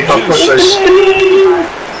and see how quickly.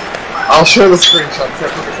 I'll share the screenshot. See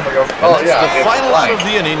how quickly somebody goes. Oh yeah, the final out of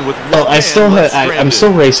the inning with well, I'm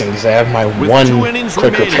still racing because I have my one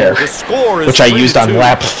quick repair, which I used on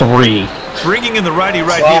lap 3. Bringing in the righty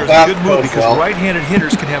right here is a good move because right-handed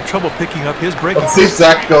hitters can have trouble picking up his breaking. Let's see if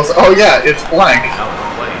Zach goes, oh yeah, it's blank.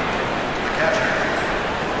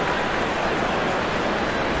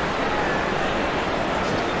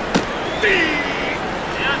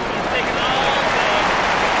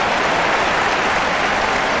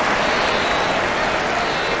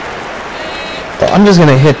 I'm just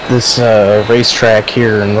gonna hit this racetrack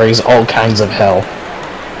here and raise all kinds of hell.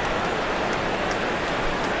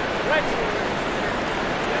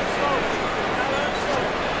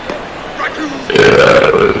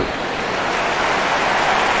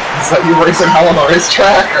 Is that you racing hell on the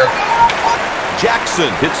racetrack? Or?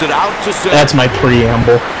 Jackson hits it out to center. That's my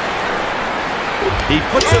preamble. He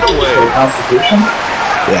puts it away. Constitution?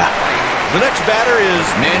 Yeah. The next batter is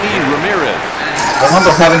Manny Ramirez. I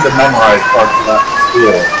remember having to memorize parts of that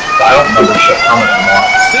field. I don't remember shit coming anymore.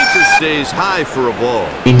 Sinker stays high for a ball.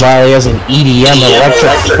 Meanwhile, he has an EDM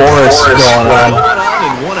electric forest going on. 1 on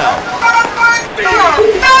and 1 out.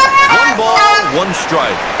 1 ball, 1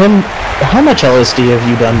 strike. How much LSD have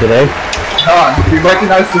you done today? Do you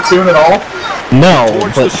recognize the tune at all? No,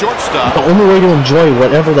 Towards but the shortstop. the only way to enjoy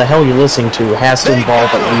whatever the hell you're listening to has to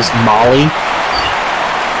involve at least Molly.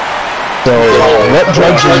 So, what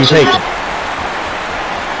drugs are you taking?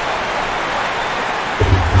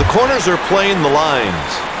 The corners are playing the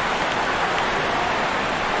lines.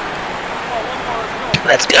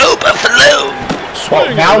 Let's go, Buffalo!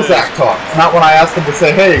 Well, now Zach talks. Not when I asked him to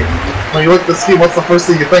say, hey, when you look at the scheme, what's the first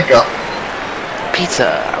thing you think of?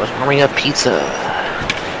 Pizza. I was warming up pizza.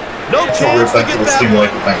 No chance to get that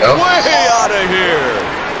one. Way out of here!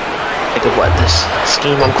 Think of what, this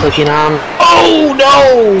scheme I'm clicking on? Oh,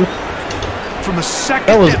 no! From the second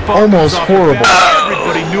that was almost horrible.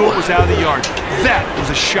 Everybody knew it was out of the yard. That was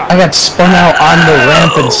a shot. I got spun out on the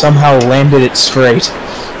ramp and somehow landed it straight.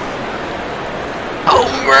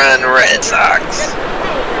 Home run, Red Sox.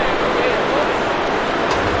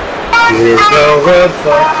 Here go Red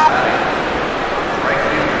Sox.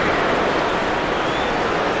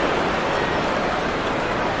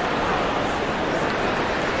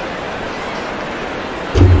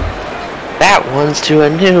 That one's to a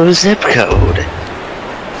new zip code.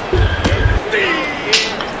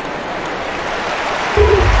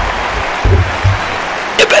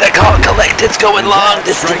 You better call it collect, it's going long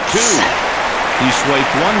distance. Strike 2. He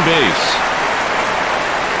swiped 1 base.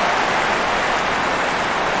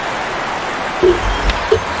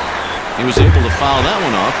 He was able to foul that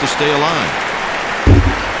one off to stay alive.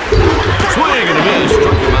 Swing and a miss,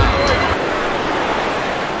 struck him out.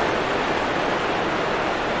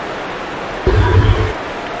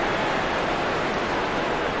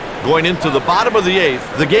 Going into the bottom of the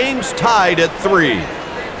 8th, the game's tied at 3.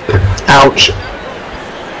 Ouch.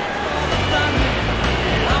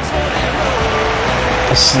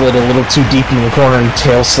 slid a little too deep in the corner and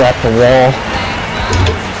tail slapped the wall.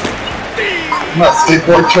 Not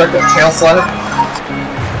skateboard trick and tail slide?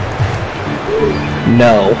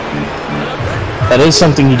 No. That is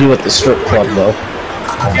something you do at the strip club, though.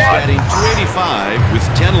 Batting 285 with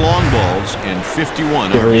 10 long balls and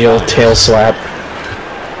 51. The real tail slap.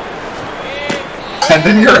 And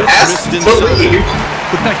then your ass to leave.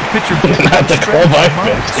 Look like the pitcher Not the club I've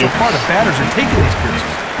been so to. far the batters are taking these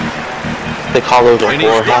pitches. They call those a And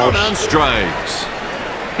he's down whorehouse. on strikes.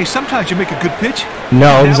 Hey, sometimes you make a good pitch.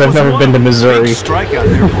 No, because I've never been to Missouri. Big strikeout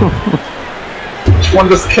there.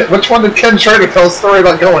 Which one did Ken Schrader tell a story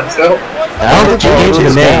about going to? I don't think you gave me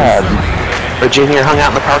the name. Virginia hung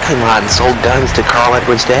out in the parking lot and sold guns to Carl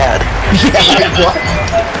Edwards' dad.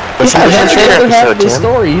 Listen to that That's half episode, the Tim.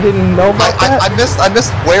 story. You didn't know about that? I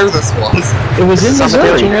missed where this was. It was in It's on the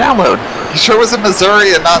Missouri. Virginia download. You sure it was in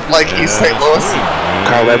Missouri and not like East St. Louis?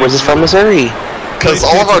 Carl Edwards is from Missouri. Because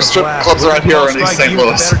all of our strip clubs around here are in East St.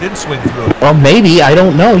 Louis. Well, maybe. I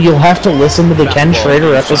don't know. You'll have to listen to the Ken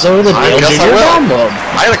Schrader episode of the I Dale guess I Jr. will. Download.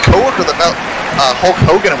 I had a coworker that met Hulk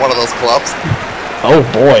Hogan in one of those clubs. Oh,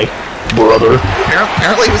 boy. Brother.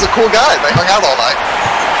 Apparently he was a cool guy. They hung out all night.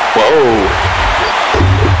 Whoa.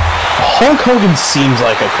 Hulk Hogan seems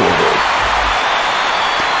like a cool dude.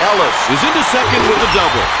 Ellis is into second with a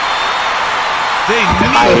double. They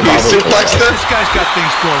Hi, need Bobby. This guy's got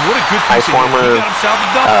things going. What a good My piece of former he got himself a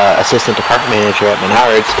double. assistant department manager at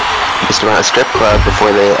Menards used to run a strip club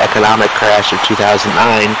before the economic crash of 2009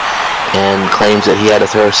 and claims that he had to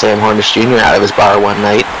throw Sam Hornish Jr. out of his bar one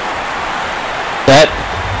night. That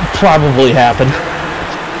probably happened.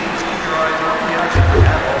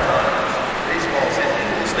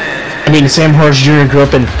 I mean, Sam Hornish Jr. grew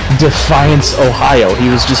up in Defiance, Ohio. He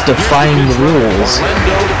was just defying the rules.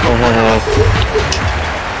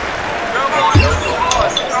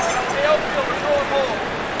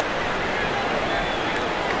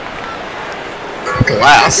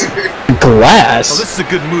 Glass. Glass? Oh, this is a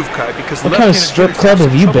good move, Kai, because What kind of strip club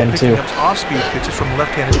have you been to? Off-speed pitches from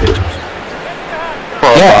left-handed pitchers.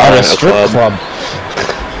 Yeah, at a strip club.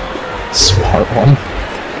 Smart one.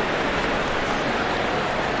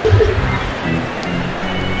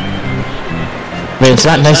 I mean, it's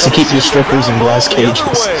not nice to keep your strippers in glass cages.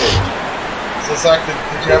 So, Zach, did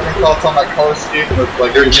you have any thoughts on that color scheme with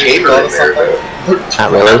like your chamber or something?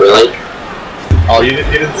 Not really. Oh, you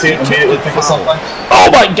didn't see it immediately think of something? Oh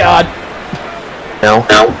my god! No.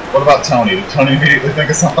 What about Tony? Did Tony immediately think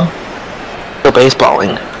of something? Go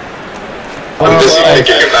baseballing. I'm just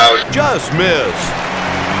thinking about Just missed.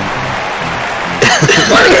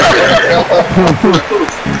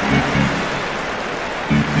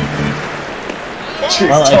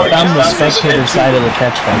 Well, I found the spectator side of the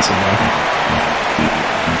catch fencing though.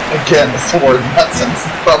 Again, this word nonsense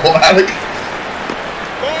is problematic.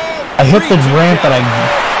 I hit the ramp and I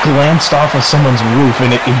glanced off of someone's roof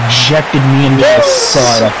and it ejected me into the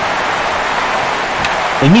sun.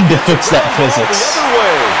 They need to fix that physics.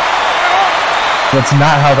 That's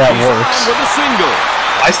not how that works. With a single.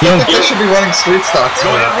 I still think they should be running street stocks.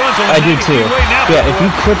 I do too. Yeah, if you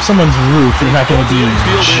clip someone's roof, you're not going to be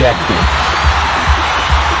ejected.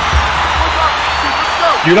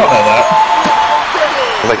 You don't know that.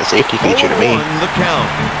 It's like a safety feature to me. The count.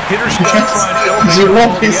 Hitters trying You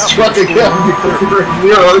won't be struck again because you're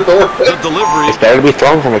near our door. The delivery. It's better to be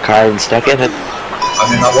thrown from a car than stuck in it. I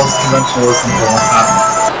mean, that was conventionalism for a long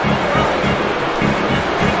time.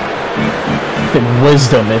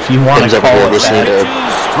 Wisdom, if you want Tim's to over call here it listening that.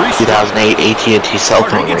 to 2008 AT&T cell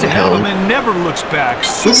phone Gets ahead of him ringtone. and never looks back.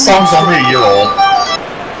 This song's only a year old.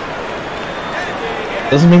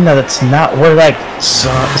 Doesn't mean that it's not where that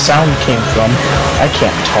sound came from. I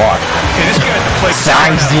can't talk. Okay, this guy that plays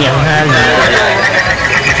Sounds the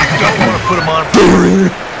don't want to put him on.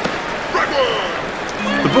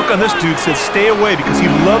 The book on this dude says stay away because he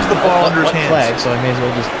loves the ball under his hands. Flag, so I may as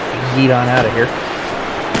well just yeet on out of here.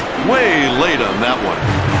 Way late on that one.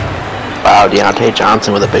 Wow, Deontay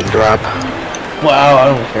Johnson with a big drop. Wow, I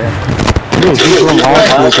don't care. Dude, he's from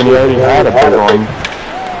last week and he already had a big one.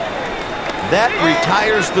 That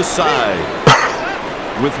retires the side.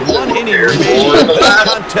 With 1 inning remaining, the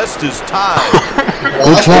contest is tied.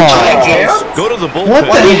 Which one? Angels go to the bullpen. What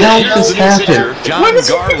the hell just happened? John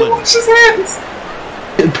Garland. Wash his hands.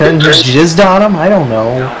 Apparently jizzed on him? I don't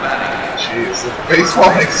know. Jeez, if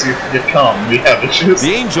baseball makes you come, we have issues.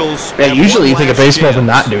 The Angels. Yeah, usually you think a baseball would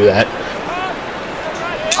not do that.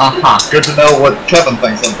 Good to know what Kevin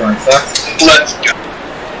thinks of during sex. let's go.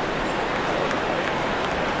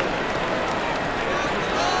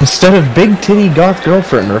 Instead of big titty goth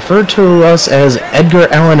girlfriend, refer to us as Edgar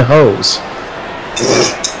Allan Hose.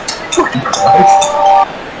 Fucking Christ.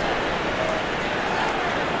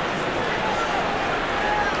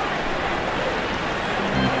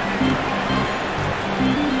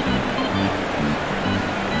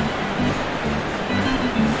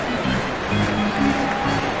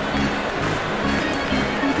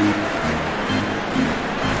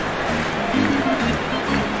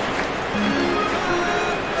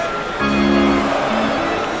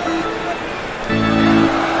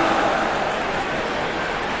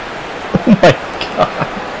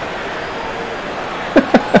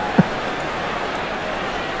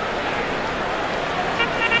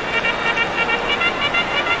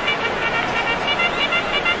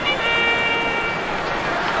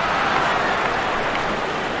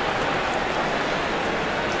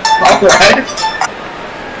 Alright.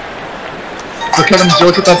 So Kevin, did you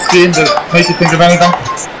look at that scheme to make you think of anything?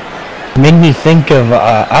 Made me think of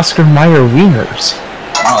Oscar Mayer wieners.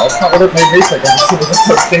 No, that's not what it made me think of. That's what I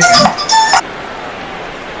was thinking.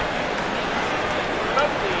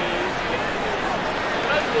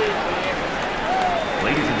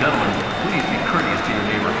 Ladies and gentlemen, please be courteous to your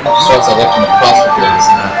neighbor. Shows I left in the cross for here,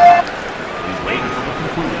 isn't it? Please wait until the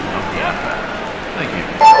conclusion of the at-bat. Thank you.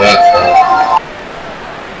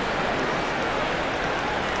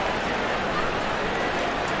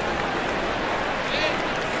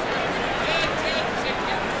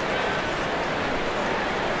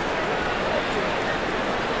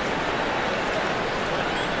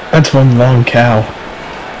 That's one long cow.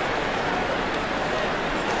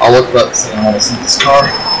 I'll look up see I want to see this car.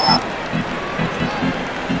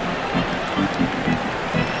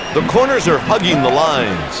 The corners are hugging the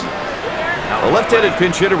lines. A left-handed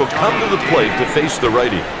pinch hitter will come to the plate to face the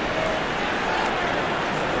righty.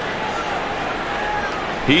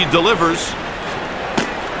 He delivers.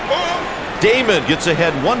 Damon gets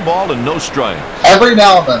ahead 1 ball and no strikes. Every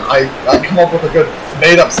now and then, I come up with a good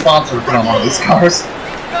made-up sponsor to put on one of these cars.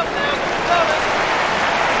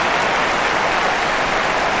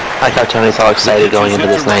 I like how Tony's all excited going into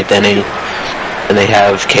this 9th inning, and they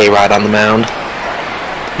have K-Rod on the mound.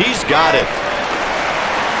 He's got it.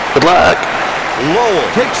 Good luck. Lowell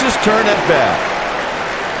takes his turn at bat.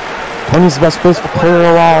 Tony's the best baseball player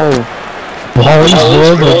alive. Wally's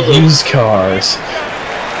world of used cars.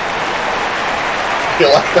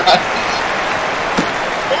 You like that?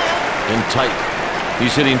 In tight.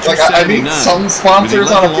 He's hitting Like, I need 279. some sponsors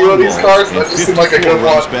on a few of these cars, that just seem like a good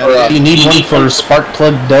one for, You need one for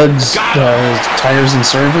Sparkplug Doug's tires and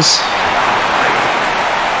service?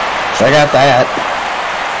 I got that.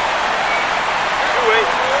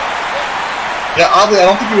 Yeah, oddly, I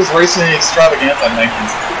don't think he was racing any extravaganza in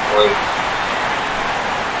 1963.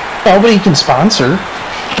 Nobody can sponsor.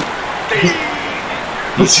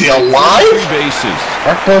 Was he alive? 3 bases.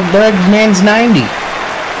 Sparkplug Doug, man's 90.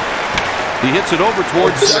 He hits it over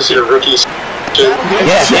towards This is second. your rookie.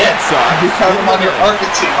 Yeah. You have him on your Arca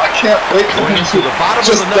team. I can't wait for him to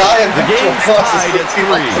just die and The game's tied at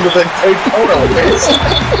 3. with a Daytona race.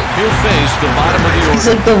 He'll face the bottom of the He's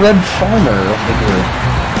order. like the Red Farmer of the group.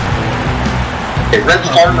 Hey, Red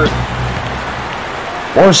Farmer.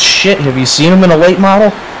 Or shit, have you seen him in a late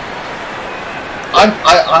model?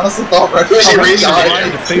 I honestly thought Red Who's he Farmer racing?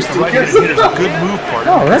 died. To face the right-handed hitter is a good move, partner.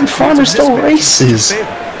 No, Red Farmer still races.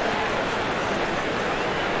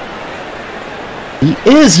 He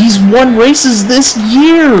is. He's won races this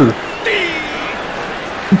year.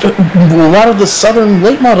 A lot of the Southern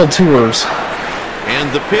late model tours.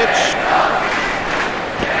 And the pitch.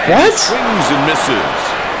 What? Swings and misses.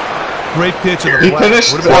 Great pitch in the He black.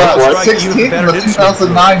 finished Would have been a strike, even 16th in better the than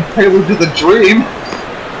 2009 Prelude to the Dream.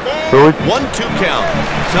 1-2 count.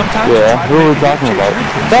 Sometimes Yeah, who are we talking about?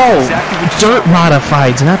 No, dirt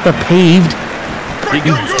modifieds, not the paved. He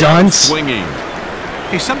You goes dunce. swinging.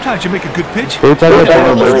 Hey, sometimes you make a good pitch. Who are we talking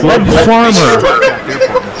about? Red Farmer.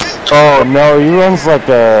 Oh no, he runs like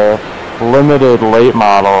a limited late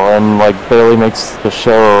model and like barely makes the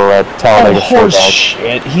show at Oh, Talladega horse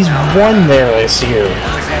Showdown. shit. He's won there this year.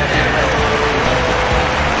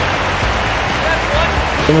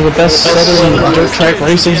 One of the best Southern dirt track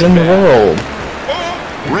racers in the world.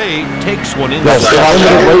 Ray takes one in. Yes,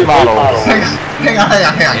 limited late model. Hang on.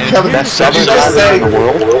 Kevin, Best did you Southern just driver say in the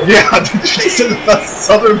world? Yeah, did you just say the best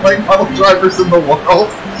Southern late model drivers in the world?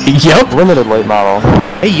 Yep. Limited late model.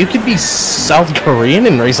 Hey, you could be South Korean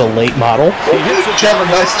and race a late model. He hits it, Kevin,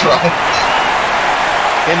 nice try.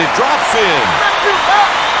 and it drops in.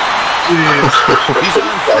 Jeez. He's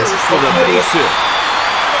on first for the base hit.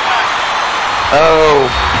 Oh.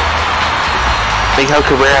 Miguel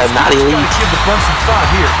Cabrera, not elite. Give the front some thought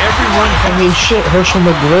here. Everyone I mean, shit, Herschel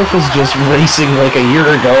McGriff was just racing like a year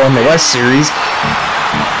ago in the West Series.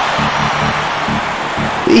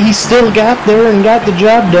 He still got there and got the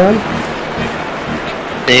job done.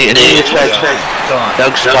 And you expect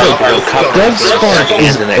Doug Spark to go cover Doug Spark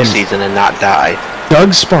is the next season and not die.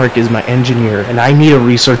 Doug Spark is my engineer, and I need a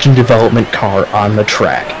research and development car on the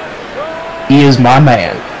track. He is my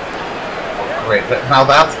man. Great, now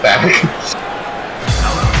that's back.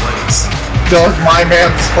 Doug, my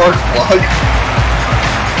man, Sparkplug.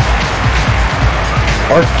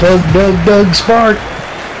 Sparkplug Doug Spark.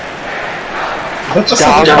 That's just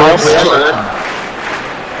Dog something Dog else.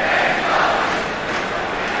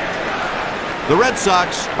 The Red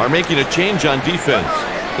Sox are making a change on defense.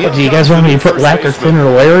 What, do you guys want me to put Lackerton or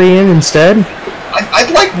Larry in instead? I'd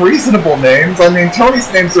like reasonable names. I mean, Tony's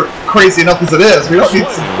names are crazy enough as it is. We don't need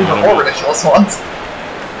some even more ridiculous ones.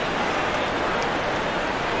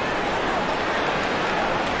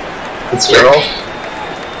 It's Gerald.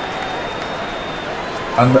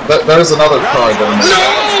 And there's another card that I'm going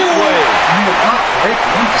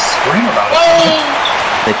to scream about it.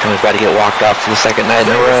 I think Tony's about to get walked off for the second night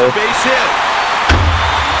in a row.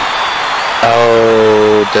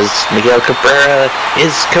 Oh, does Miguel Cabrera,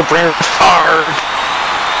 is Cabrera far?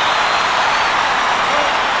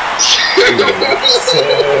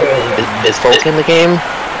 Is Volk in the game?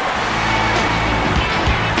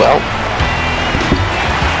 Well,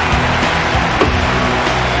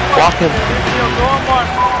 walk him.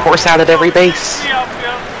 Force out at every base.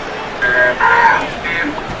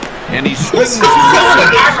 And he swings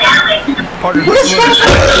partner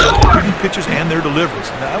pitches and their deliveries.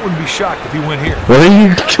 Now, I wouldn't be shocked if he went here. What are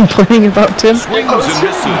you complaining about, Tim? Swings and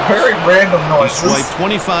misses. Very random noises. He swiped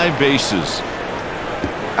 25 bases.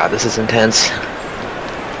 God, this is intense.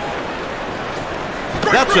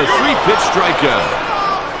 That's a 3-pitch strikeout.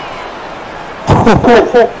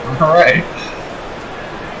 All right.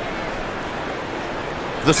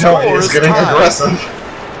 The score is getting aggressive.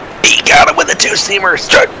 He got him with a two-seamer,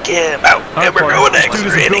 struck him out, and we're going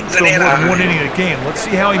extra innings in Anaheim. One inning a game. Let's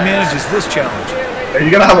see how he manages this challenge. Are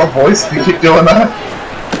you gonna have a voice if you keep doing that?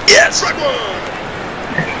 Yes.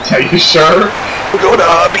 Are you sure? We're going to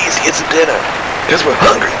Hobbies to get some dinner, because we're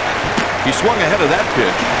hungry. He swung ahead of that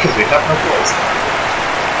pitch. Because we have no voice.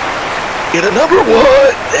 Get a number 1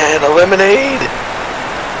 and a lemonade.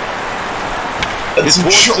 It's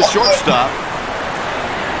towards the shortstop.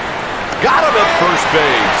 Got him at first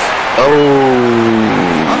base. Oh.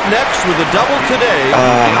 Up next with a double today,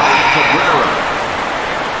 Cabrera.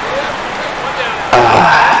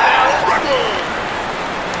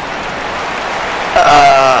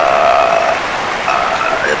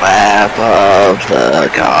 Laugh of the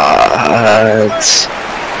gods.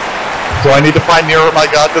 Do I need to find Nearer My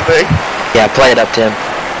God today? Yeah, play it up, Tim.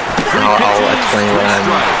 I'll explain what I'm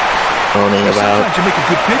moaning about. Sometimes you make a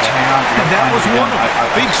good pitch, and that was one of them.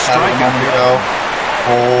 Big strike out there.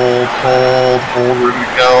 Hold, where did it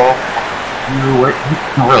go?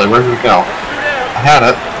 Really, where did it go? I had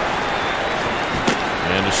it.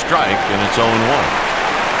 And a strike, and it's 0-1.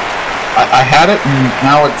 I had it, and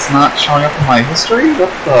now it's not showing up in my history? What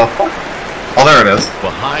the fuck? Oh, there it is.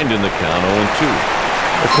 Behind in the count, 0-2.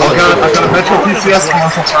 I got a Metro PCS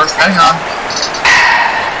commercial first. Hang on.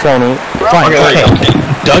 Tony. Fine, okay.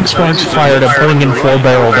 Doug Sparks fired at putting in full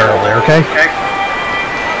barrel there, okay?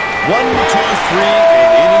 1, 2, 3,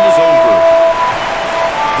 and the inning is over.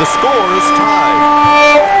 The score is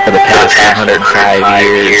tied. For the past 105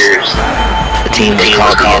 years, the team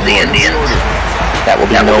was called the Indians. That will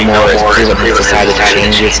be no more as Cleveland has decided to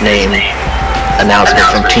change its name. Announcement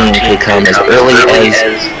from team could come as early as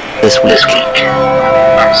this week.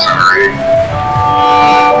 I'm sorry.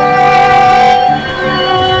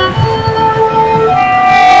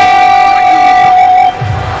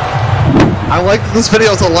 I like that this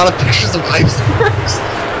video has a lot of pictures of icebergs.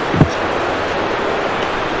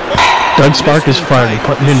 Doug Spark is fired,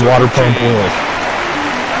 putting in water pump oil.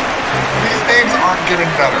 These names aren't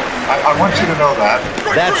getting better. I want you to know that.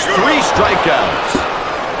 That's 3 strikeouts.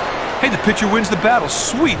 Hey, the pitcher wins the battle.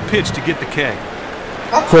 Sweet pitch to get the K.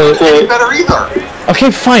 That's not getting better either.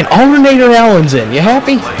 Okay, fine. Alternator Allen's in. You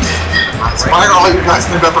happy? Why are all you guys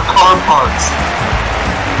named after car parts?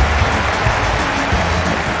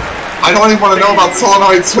 I don't even want to know about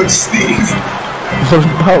solenoid switch Steve. What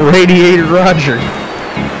about Radiator Roger?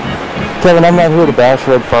 Kevin, I'm not here to bash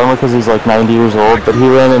Red Farmer because he's like 90 years old, but he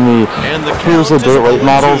ran in the Cruiser Dirt Late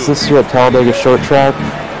models this year at Talladega Short Track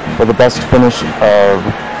with the best finish of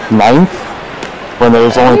 9th when there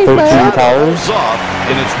was only 13 cars.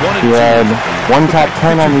 He had 1 top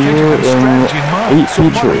 10 on the year in 8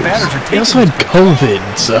 features. He also had COVID,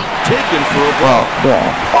 so. Well,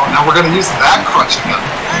 yeah. Oh, now we're going to use that crutch again.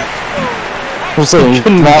 I'm saying he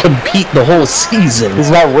couldn't compete the whole season.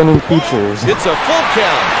 He's not winning features. It's a full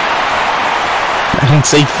count. I didn't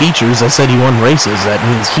say features, I said he won races. That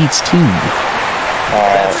means heats too.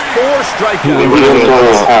 That's 4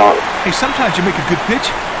 strikeouts. Hey, sometimes you make a good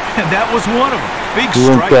pitch, and that was one of them. Big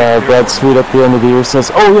You think Brad Sweet at the end of the year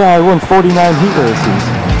says, "Oh yeah, I won 49 heat races."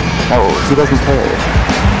 No, he doesn't care.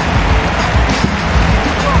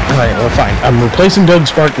 Alright, well fine. I'm replacing Doug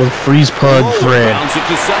Spark with Freeze Pug Fred. Rounds it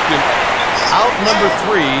to second. Out number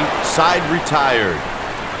 3, side retired.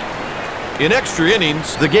 In extra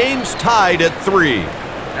innings, the game's tied at 3.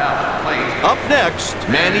 Up next,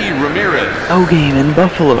 Manny Ramirez. No game in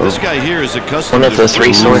Buffalo. This guy here is accustomed. One of the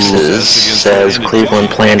three sources says Cleveland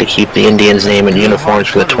planned to keep the Indians' name in uniforms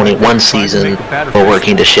for the 21 season, while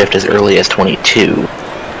working to shift as early as 22.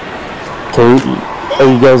 Are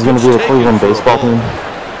you guys going to be the Cleveland baseball team?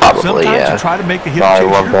 Probably, yeah. Try to make a hit. I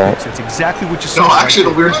love that. That's exactly what you saw. No, actually,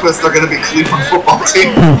 the weird twist, they're going to be Cleveland football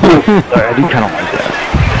team. I do kind of like that.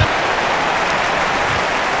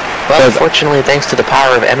 But unfortunately, thanks to the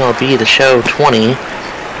power of MLB The Show 20,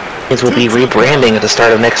 things will be rebranding at the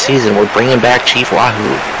start of next season. We're bringing back Chief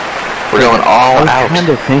Wahoo. We're going all out. I was kind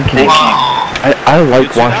of thinking, I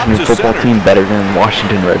like Washington football team better than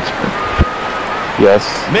Washington Redskins. Yes.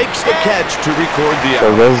 Makes the catch to record the So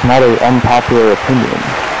out. that's not an unpopular opinion.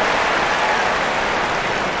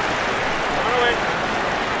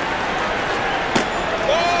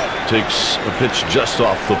 Takes a pitch just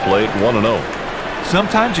off the plate, 1-0.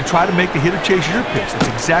 Sometimes you try to make the hitter chase your pitch. That's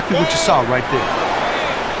exactly what you saw right there.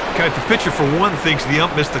 Okay, the pitcher, for one, thinks the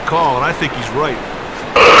ump missed the call, and I think he's right.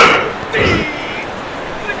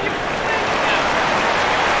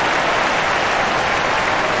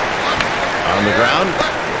 On the ground,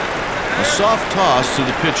 a soft toss to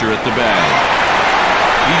the pitcher at the bag.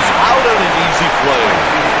 He's out on an easy play.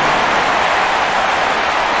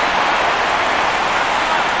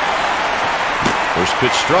 First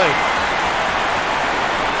pitch strike.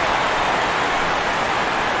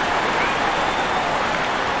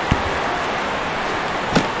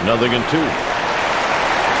 Nothing in two.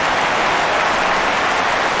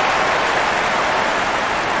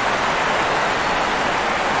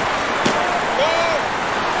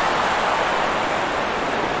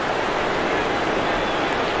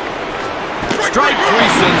 Strike three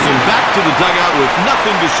sends him back to the dugout with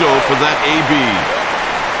nothing to show for that AB.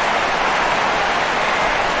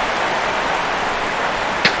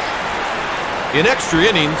 In extra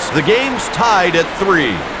innings, the game's tied at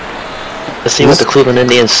 3. Let's see what the Cleveland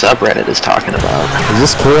Indians subreddit is talking about. Is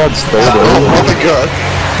this K-Rod's third Oh my god.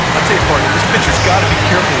 I'll tell you, partner, this pitcher's got to be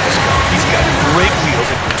careful with this guy. He's got great wheels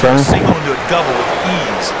and can turn a single into a double with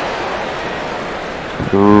ease.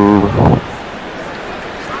 Ooh.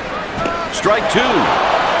 Strike two.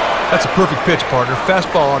 That's a perfect pitch, partner.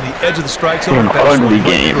 Fastball on the edge of the strike zone. An ugly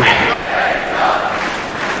game.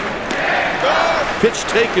 Pitch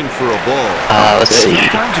taken for a ball. Let's see.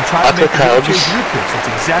 Up the Cubs.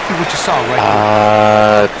 That's exactly what you saw right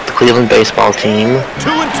there. The Cleveland baseball team. 2-2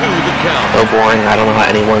 the count. So boring. I don't know how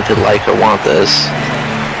anyone could like or want this.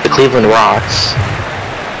 The Cleveland Rocks.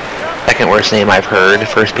 Second worst name I've heard.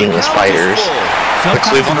 First being the Spiders. The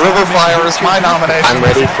Cleveland River Fire is my nomination. I'm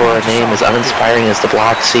ready for a name as uninspiring as the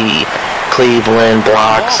Block C. Cleveland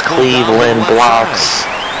Blocks. Cleveland Blocks.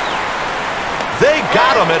 They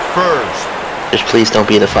got him at first. Just please don't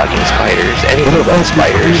be the fucking Spiders. Anything but the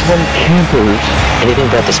Spiders. Cleveland Campers. Anything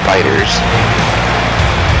but the Spiders.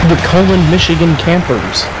 The Colin, Michigan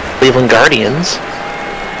Campers. Cleveland Guardians.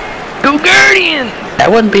 Go Guardians! That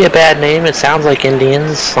wouldn't be a bad name. It sounds like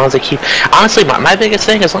Indians. As long as they keep... Honestly, my biggest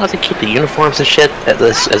thing, as long as they keep the uniforms and shit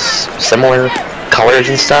as similar colors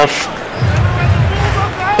and stuff,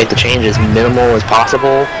 make the change as minimal as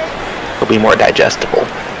possible, it'll be more digestible.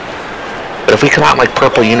 But if we come out in like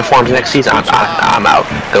purple uniforms next season, I'm out.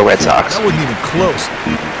 Go Red Sox. That wasn't even close.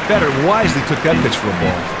 Better wisely took that pitch for a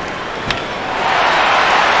ball.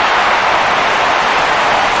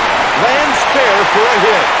 Lands fair for a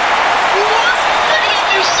hit.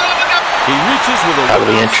 He reaches with a...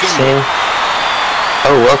 That'll be interesting.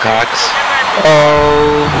 Oh, Wilcox.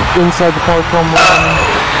 Oh, inside the park home run.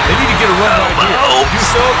 They need to get a run right here. To do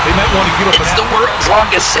so, they might want to give up an It's the world's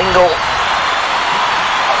longest single.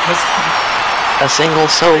 A single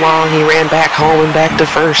so long he ran back home and back to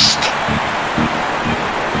first.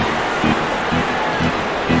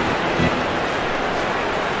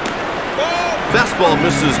 Fastball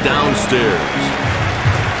misses downstairs.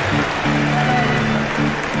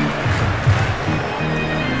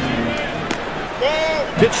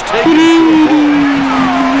 Pitch taken for a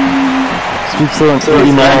ball. Street's throwing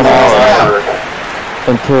 30 miles an hour.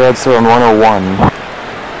 And K-Rod's throwing 101.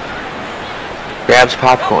 Grabs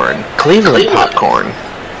popcorn. Cleveland popcorn.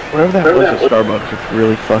 Whatever that was at Starbucks, it's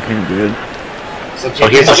really fucking good. Oh,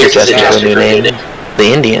 here's a suggestion for a new name.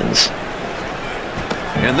 The Indians.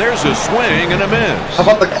 And there's a swing and a miss. How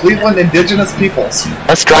about the Cleveland Indigenous Peoples?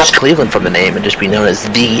 Let's drop Cleveland from the name and just be known as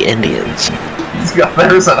the Indians. Yeah,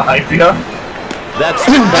 there's an idea. That's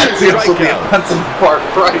the absolutely offensive part,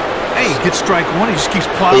 right? Hey, he gets strike one, he just keeps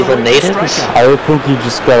plowing. Cleveland natives? I would think you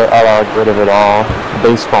just gotta get rid of it all.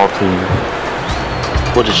 Baseball team.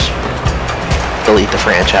 We'll just delete the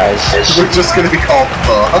franchise. We're just gonna be called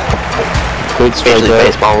the Great strike Major League out.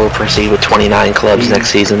 Baseball will proceed with 29 clubs next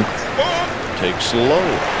season. Takes low.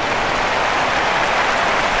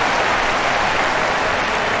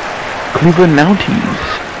 Cleveland Mounties.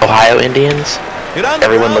 Ohio Indians.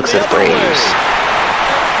 Everyone looks at Braves.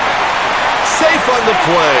 Safe on the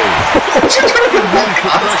play. Defense with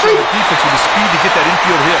the speed to get that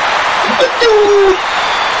infield hit.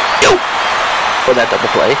 Yo! For that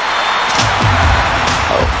double play.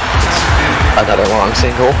 Oh. Another long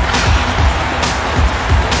single.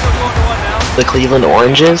 The Cleveland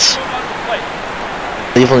Oranges.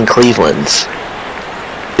 Cleveland's.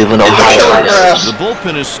 Cleveland, Ohio. The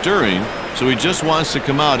bullpen is stirring, so he just wants to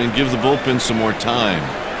come out and give the bullpen some more time.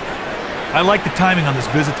 I like the timing on this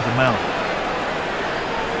visit to the mound.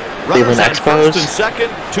 Cleveland Expos. First and second,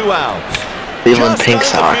 2 outs. Cleveland Just Pink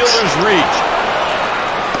out of the Sox. fielder's reach.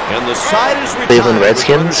 And the side is retired. Cleveland with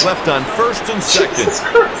Redskins. runners left on first and second.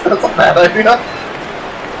 That's a bad idea.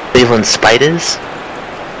 Cleveland Spiders.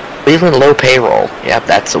 Cleveland Low Payroll. Yep,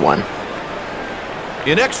 that's the one.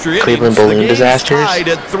 In extra innings, Cleveland the Balloon game's Disasters. tied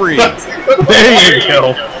at 3. There you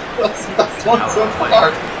go. That's one so far.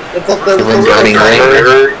 It's up there with Cleveland the Burning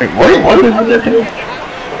River. River. What is it?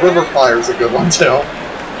 The River Fire's a good one too.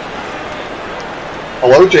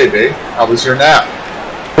 Hello, JB. How was your nap?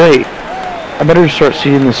 Wait, I better start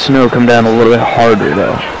seeing the snow come down a little bit harder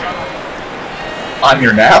though. On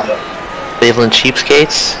your nap? Cleveland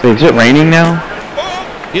Cheapskates. Wait, is it raining now?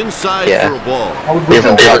 Inside Yeah. for a ball. How would we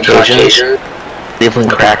know? Cleveland Caucasians. Cleveland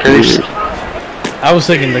Crackers. I was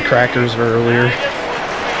thinking the Crackers were earlier.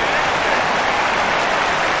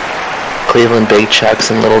 Cleveland Big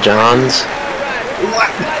Chucks and Little Johns.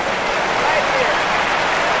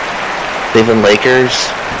 Cleveland Lakers.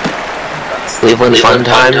 Cleveland Fun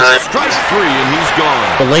Times. Strike 3 and he's gone.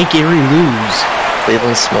 The Lake Erie Loos.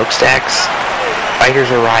 Cleveland Smokestacks. Fighters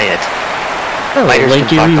or Riot. Fighters Lake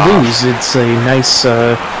can Erie fuck off. Loos. It's a nice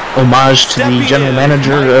homage to the general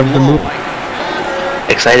manager of the movie.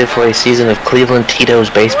 Excited for a season of Cleveland Tito's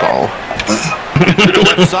baseball. To the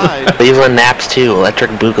left side. Cleveland Naps 2,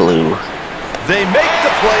 Electric Boogaloo. They make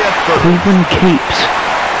the play at third. Cleveland Capes.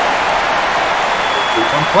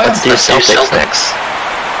 Let's do Celtics next.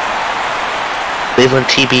 Cleveland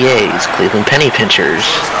TBAs, Cleveland Penny Pinchers,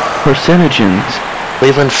 Percentagens.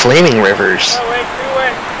 Cleveland Flaming Rivers,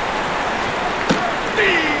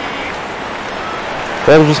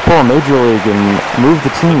 That'll just pull a major league and move the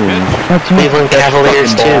team. Cleveland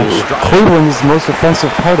Cavaliers 2, Cleveland is the most offensive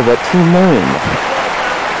part of that team name.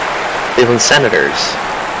 Cleveland Senators,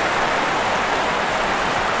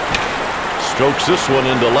 Strokes this one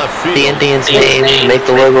into left field. the Indians name, make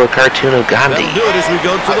the logo a cartoon of Gandhi. That'll do it as we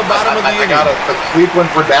go to the bottom of the I inning. got it. The Cleveland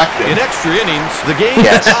redacted. In extra innings, the game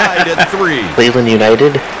Yes. is tied at 3. Cleveland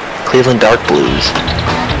United, Cleveland Dark Blues,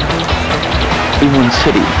 Cleveland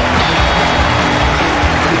City.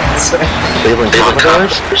 Cleveland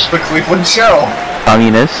Commodores, The Cleveland Show.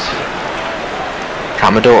 Communists.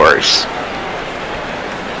 Commodores,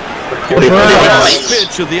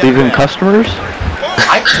 Pitch of the Cleveland at-bat. Customers.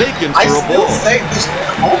 Taken I for a still ball. say just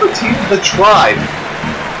call the team the Tribe.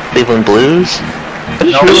 Cleveland Blues, I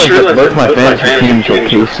just realized that both my fantasy teams are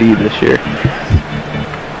KC this year.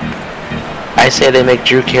 I say they make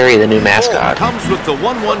Drew Carey the new mascot. Comes with the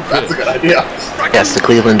 1-1 pitch. That's a good idea. Yes, the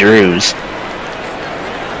Cleveland Drews,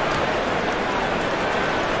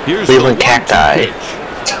 Here's Cleveland the 1-2 Cacti.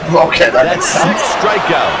 pitch. Okay, that That's makes 6 sense.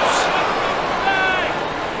 strikeouts.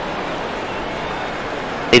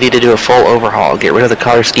 They need to do a full overhaul, get rid of the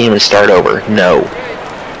color scheme and start over. No.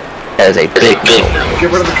 That is a big no. Get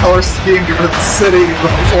rid of the color scheme, get rid of the city, get rid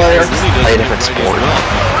of the players. Play a different sport.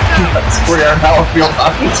 That's we are now a field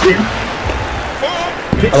hockey team.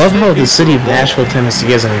 I love how the city of Nashville,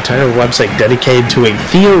 Tennessee has an entire website dedicated to a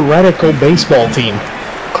theoretical baseball team.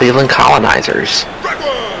 Cleveland Colonizers,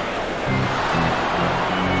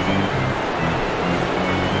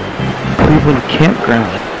 Cleveland Campground.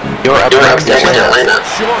 you're up next, Atlanta.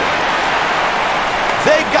 Short.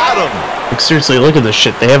 They got him. Like, seriously, look at this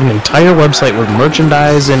shit. They have an entire website with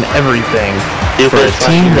merchandise and everything for a Stupid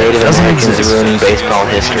team fucking that Native doesn't Americans exist. ruining baseball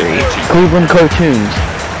history. Cleveland Cartoons.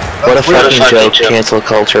 What a fucking joke. Cancel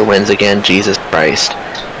culture wins again. Jesus Christ.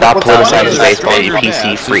 Stop politicizing baseball, you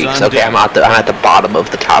PC freaks. Okay, I'm at the bottom of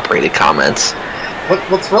the top-rated comments.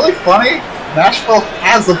 What's really funny, Nashville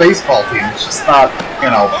has a baseball team. It's just not, you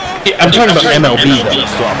know. Yeah, I'm talking about MLB though.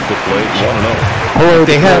 Just off the plate, 1-0. Hello,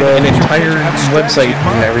 They have an entire website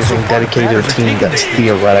and everything dedicated to a team that's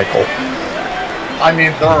theoretical. I mean,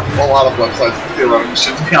 there are a lot of websites with theoretical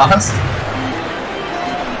shit, to be honest.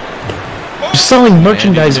 You're selling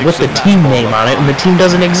merchandise with the team name on it, and the team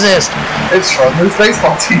doesn't exist. It's from this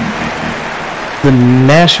baseball team. The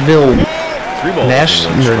Nashville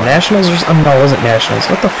Nationals or something? No, it wasn't Nationals.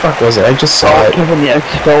 What the fuck was it? I just saw it. Kevin, the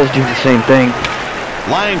XFLs do the same thing.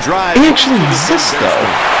 Line drive. It actually exists, though.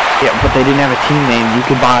 Yeah, but they didn't have a team name. You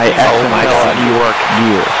could buy XFL New York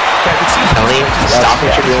gear. Tony, stop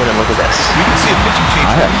what you're doing and look at this. You can see a pitching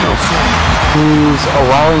change real soon. Who's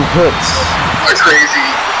allowing hits? A crazy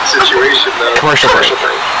situation, though. Commercial break.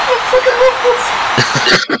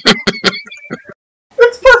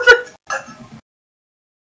 It's perfect.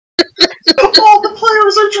 All the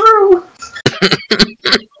players are Drew.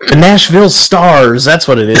 The Nashville Stars, that's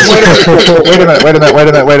what it is. Wait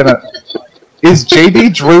a minute. Is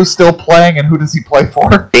JD Drew still playing, and who does he play for?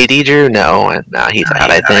 JD Drew? No, he's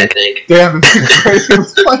out, I think. Damn, it's crazy. He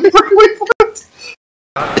was playing for Cleveland.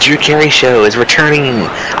 The Drew Carey Show is returning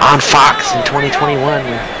on Fox in 2021.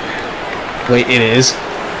 Wait, it is?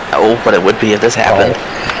 Oh, but it would be if this happened.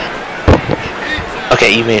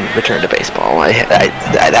 Okay, you mean return to baseball.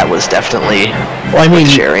 That was definitely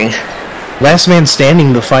sharing. Last Man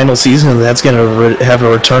Standing, the final season, that's going to have a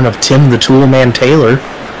return of Tim the Toolman Taylor.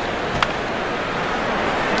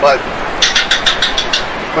 But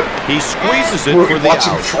he squeezes it for the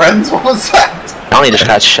watching out. Friends? What was that? Donnie just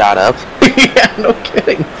got shot up. Yeah, no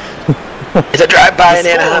kidding. It's a drive-by in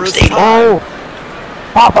Anaheim Stadium. Oh!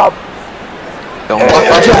 Pop up!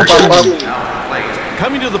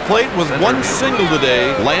 Coming to the plate with one single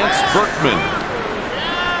today, Lance Berkman.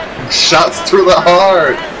 Shots through the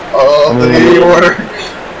heart. Oh, the A order.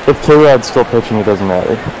 If K-Rod's still pitching, it doesn't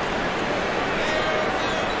matter.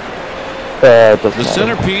 The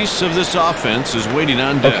centerpiece of this offense is waiting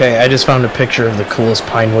on deck. Okay, I just found a picture of the coolest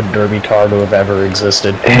Pinewood Derby car to have ever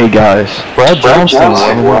existed. Hey guys, Brad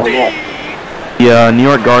Johnson. The New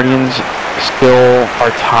York Guardians still are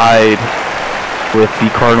tied with the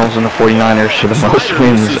Cardinals and the 49ers for the most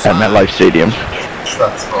wins at MetLife Stadium.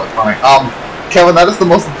 That's really funny. Kevin, that is the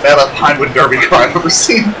most meta Pinewood Derby car I've ever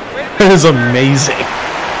seen. It is amazing.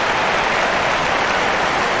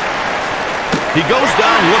 He goes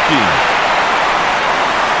down looking.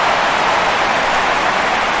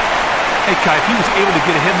 Hey, Kai, if he was able to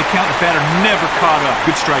get ahead in the count, the batter never caught up.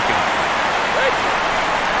 Good strikeout.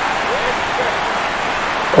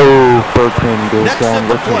 Oh, Berkman goes Next down at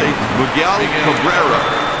the looking. plate, Miguel Cabrera.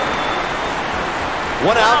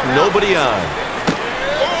 One out, nobody on.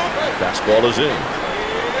 Fastball is in.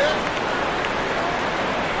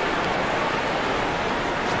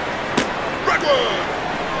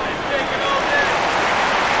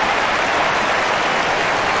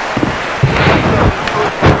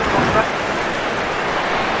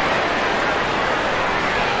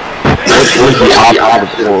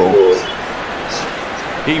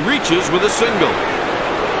 He reaches with a single.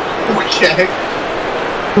 Okay.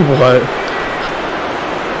 What?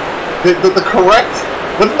 Wouldn't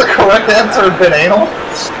the correct answer have been anal?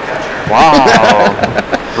 Wow.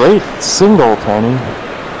 Great single, Tony.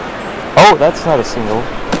 Oh, that's not a single.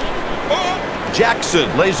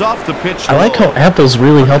 Jackson lays off the pitch. I like how Apple's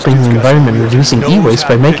really helping the environment, reducing e-waste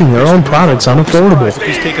by making their own products unaffordable.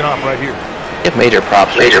 He's taking off right here. Give major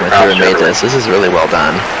props to who made this. This is really well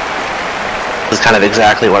done. This is kind of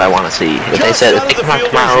exactly what I want to see. If they came out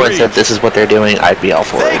tomorrow and said this is what they're doing, I'd be all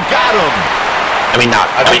for it. Got him. I mean, not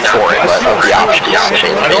for it, but of the options.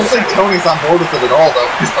 I don't think Tony's on board with it at all, though,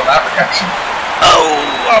 based on that reaction. Oh,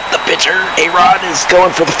 up the pitcher. A-Rod is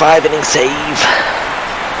going for the 5-inning save.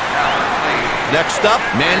 Next up,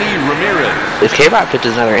 Manny Ramirez. If K-Rod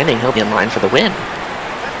pitches another inning, he'll be in line for the win.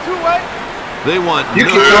 They want you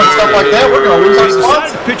keep doing stuff like that, we're going to lose our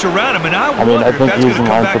spots. Pitch around him, and I mean, I think he's in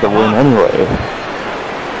line for the win anyway.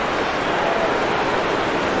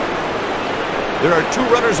 There are 2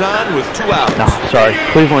 runners on with 2 outs. No, sorry.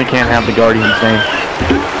 Cleveland can't have the Guardians name.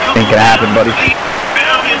 Ain't gonna happen, buddy.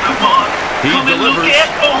 He delivers.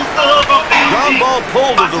 Ground ball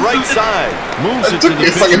pulled to the right side. Moves it to the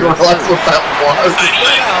pitcher. It took me a second to realize what that was.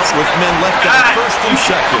 Out with men left on first and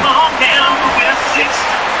second.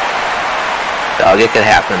 Dog, it could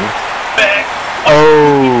happen.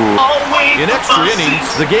 Oh. In extra innings,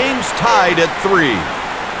 the game's tied at 3.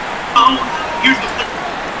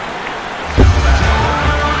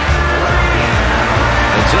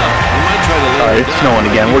 Heads up. We might try to lay Alright, it's snowing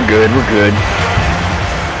again. We're good. We're good.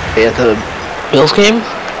 At the Bills game?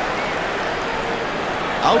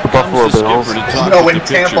 Out The Buffalo Bills. No, in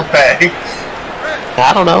Tampa Bay.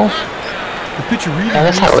 I don't know. The pitcher really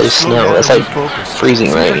That's not really snow. That's like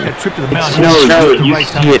freezing rain. Snow, you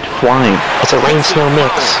see it flying. It's a rain-snow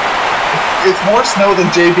mix. It's more snow than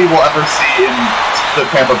JB will ever see in the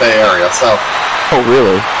Tampa Bay area, so. Oh,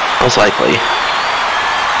 really? Most likely.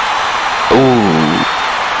 Ooh.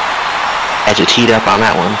 Had you teed up on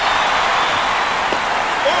that one.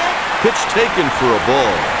 Pitch taken for a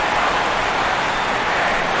ball.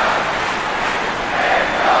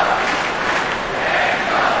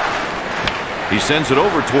 He sends it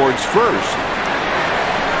over towards first.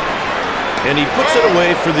 And he puts it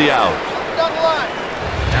away for the out.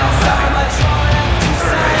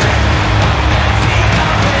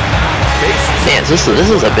 Man, this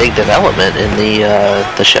is a big development in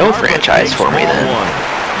the show franchise for me then.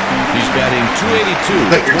 He's batting .282.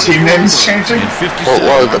 That your team name is changing?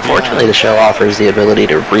 Well, fortunately the show offers the ability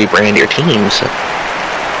to rebrand your teams. So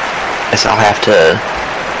I guess I'll have to.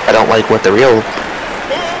 I don't like what the real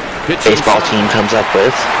baseball team comes up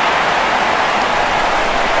with.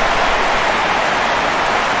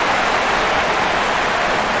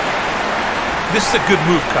 This is a good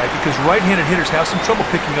move, Kai, because right-handed hitters have some trouble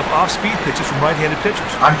picking up off-speed pitches from right-handed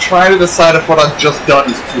pitchers. I'm trying to decide if what I've just done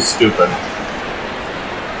is too stupid.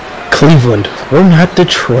 Cleveland. We're not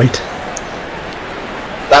Detroit.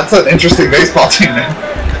 That's an interesting baseball team name.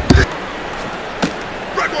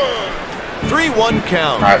 3-1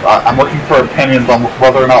 count. Alright, I'm looking for opinions on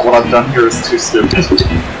whether or not what I've done here is too stupid.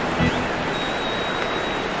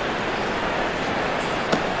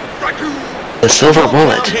 The silver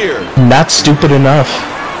bullet. Not stupid enough.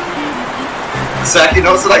 Zach, you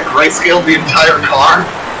notice that I grayscaled the entire car?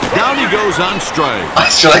 Down he goes on strike.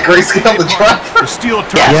 Should I grayscale the driver? The steal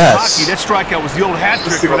turn hockey. That strikeout was the old hat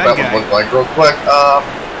trick Let's see for what that that guy. would look like real quick.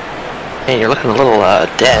 Hey, you're looking a little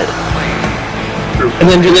dead. And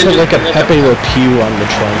then just have like a Pepe Le Pew on the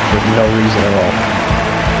trunk for no reason at all.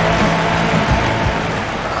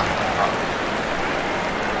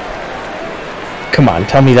 Come on,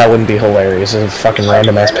 tell me that wouldn't be hilarious as a fucking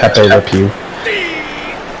random ass Pepe Le Pew.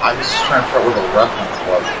 I was just trying to figure out where the reference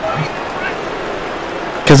was.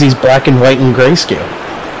 Because he's black and white and grayscale.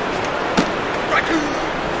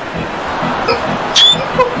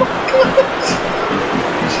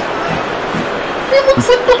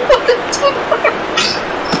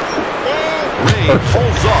 Ray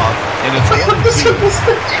pulls off, and it's 1-2.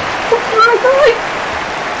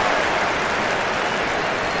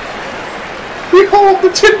 Behold the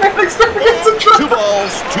Tin Man Extravaganza driver. 2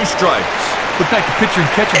 balls, 2 strikes. Look like the pitcher and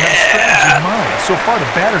catcher have a strategy in mind. So far, the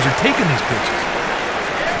batters are taking these pitches.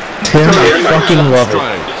 Tim, I fucking love it.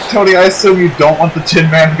 Tony, I assume you don't want the Tin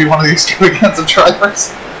Man to be one of the Extravaganza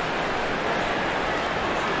drivers.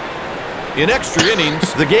 In extra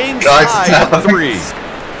innings, the game's tied at 3.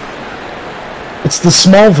 It's the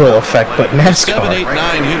Smallville effect, but NASCAR. 7, 8,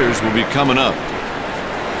 9 hitters will be coming up.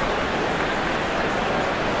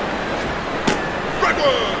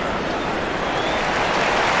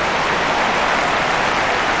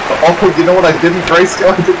 Oh, you know what I didn't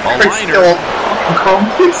grayscale? I didn't grayscale chrome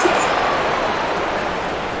pieces.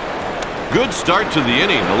 Good start to the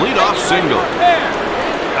inning. A leadoff single.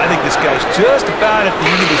 I think this guy's just about at the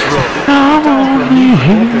end of his rope.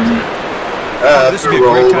 This would be a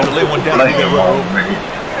great time to lay one down.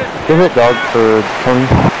 Good hit, dog, for Tony.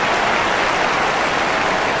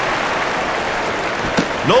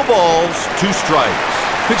 No balls, 2 strikes.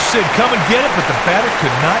 Pitcher said come and get it, but the batter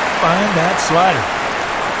could not find that slider.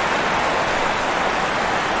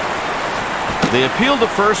 They appeal to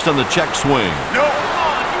first on the check swing. No.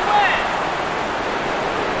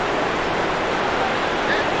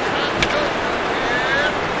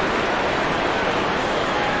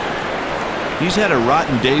 He's had a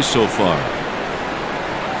rotten day so far.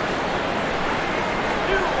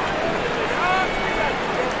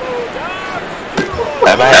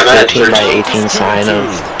 Am I a 13 by 18 sign of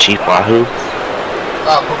Chief Wahoo?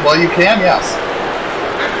 Well, you can, yes.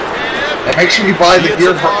 And make sure you buy the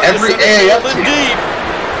gear for every AAF team.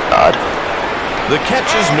 God. The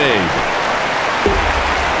catch is made.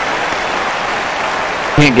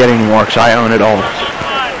 Can't get any more because I own it all.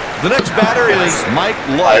 The next batter is Mike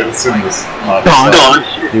I Light. assume this. Gone.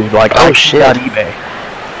 Dude, like, Oh, shit. on eBay.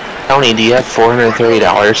 Tony, do you have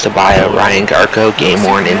 $430 to buy a Ryan Garco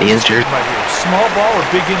game-worn Indians jersey? Small ball or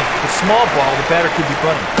big inning? The small ball, the batter could be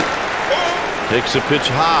bunting. Takes a pitch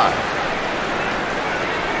high.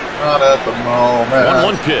 Not at the moment.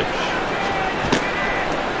 1-1 pitch.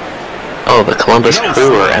 Oh, the Columbus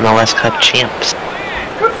Crew are MLS Cup champs.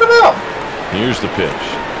 Good for them. Here's the pitch.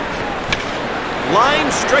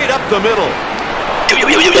 Line straight up the middle.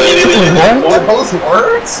 What are those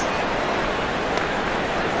words?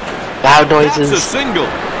 Loud That's a noises. single.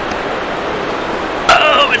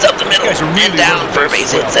 Oh, it's up the middle. And down for a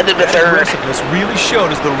base hit. Send him to third. This really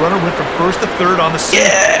showed as the runner went from first to third on the season.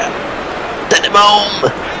 Yeah. Send him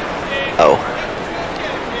home. Oh.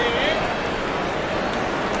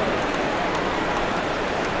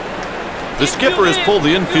 The skipper has pulled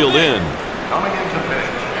the infield in.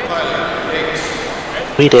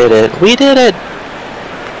 We did it. We did it.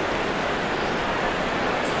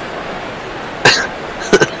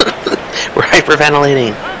 We're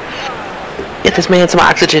hyperventilating. Get this man some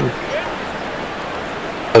oxygen.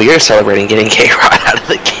 Oh, you're celebrating getting K-Rod out of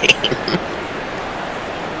the game.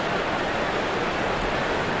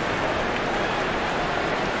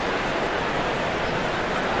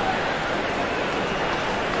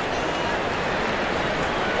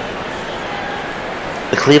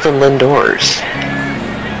 The Cleveland Lindors.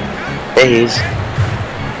 Days.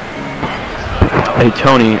 Hey,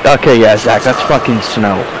 Tony. Okay, yeah, Zach, that's fucking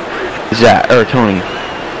snow. Zach, or Tony.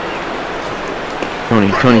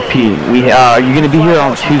 Tony P. Are you gonna be here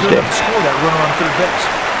on Tuesday?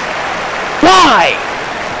 Why?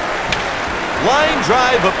 Line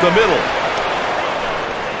drive up the middle.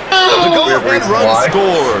 The go-ahead run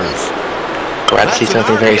scores. Glad to see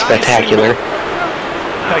something very spectacular.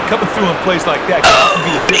 Coming through in plays like that can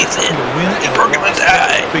be a big thing to win and broke his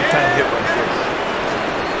eye. Big time hit right there.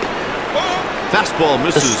 Fastball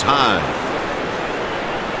misses high.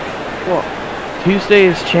 Well, Tuesday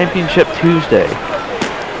is Championship Tuesday.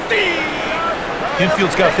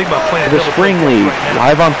 Infield's got to think about playing the Spring League,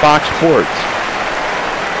 live on Fox Sports.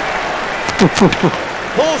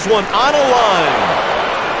 Pulls one on a line.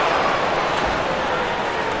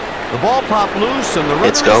 The ball popped loose and the runner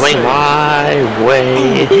It's going my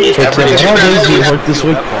way. Everything's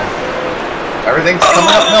coming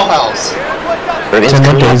up Millhouse. Everything's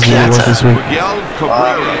coming up Piazza.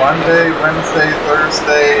 Monday, Wednesday,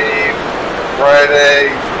 Thursday, Friday,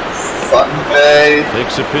 Sunday.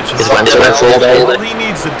 Takes a pitch. Is Wednesday a full day? All he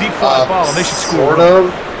needs is a deep fly ball and they should score. Sort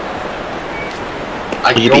of.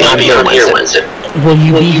 Will you be on here Wednesday? Will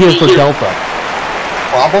you be here for Delta?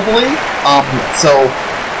 Probably. So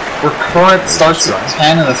we're current starts at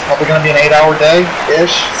 10, and it's probably going to be an 8-hour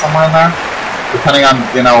day-ish, somewhere in there, depending on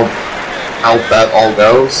how that all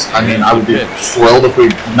goes. I mean, I would be thrilled if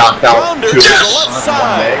we knocked out 2 in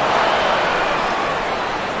one day.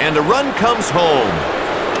 And a run comes home.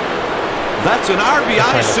 That's an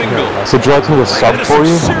RBI single. So would you like me to sub for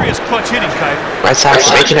you? Serious clutch hitting, Kai. Red Sox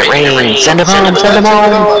are making it rain. Send him home. Send him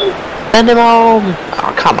home. Send him home. Oh,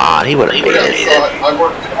 come on. He would have made it. So I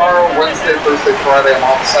work tomorrow, Wednesday, Thursday, Friday. I'm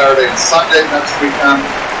off Saturday and Sunday next weekend.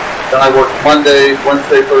 Then I work Monday,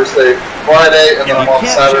 Wednesday, Thursday, Friday, and then I'm off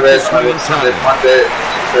Saturday. And I work Sunday, Monday,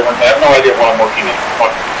 Tuesday, Wednesday. I have no idea what I'm working in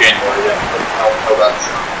fucking January yet, but I'll know that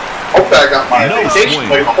soon. Hopefully I got my vacation,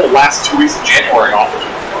 like the whole last 2 weeks of January off, which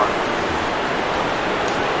was fun.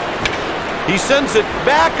 He sends it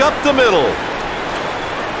back up the middle.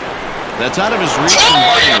 That's out of his reach and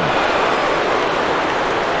running.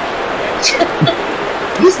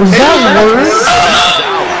 Was that worse?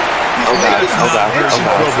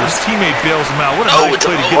 His teammate bails him out. What a nice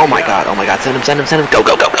play to get. Oh my god. Send him. Go.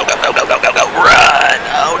 Run.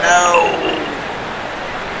 Oh no.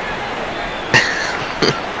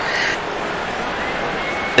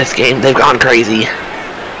 This game, they've gone crazy.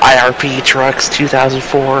 IRP Trucks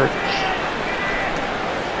 2004.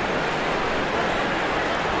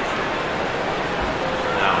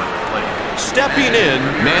 Stepping in,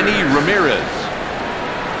 Manny Ramirez.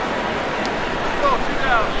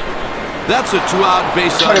 That's a 2-out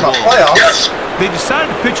base on ball. Playoffs. They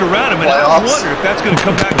decided to pitch around him, and I wonder if that's going to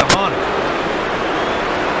come back to haunt him.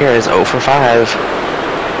 Here is 0 for 5.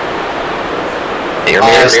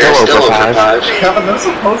 Ramirez still 0 for 5. Kevin, this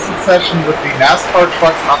is a posted session with the NASCAR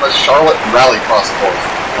trucks on the Charlotte Rallycross course.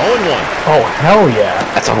 0-1. Oh, hell yeah.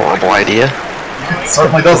 That's a horrible idea. It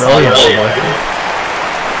certainly does.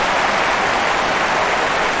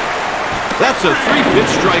 That's a 3-pitch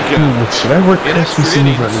strikeout. Should I work Christmas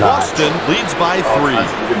Eve or not? Boston leads by 3.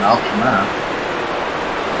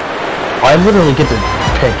 I literally get to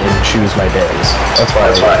pick and choose my days. That's why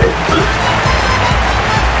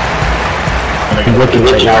I'm looking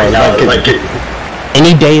right now.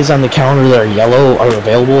 Any days on the calendar that are yellow are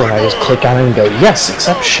available, and I just click on it and go, yes,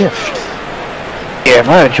 except shift. Yeah, if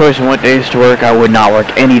I had a choice on what days to work, I would not work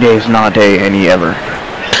any days not day any ever.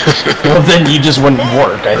 Well, then you just wouldn't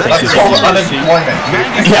work, I think. That's called unemployment.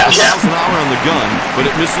 Yes. 90 miles an hour on the gun, but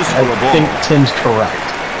it misses for a ball. I think Tim's correct.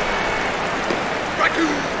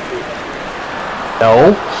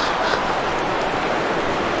 No.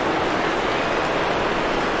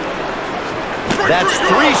 That's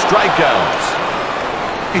 3 strikeouts.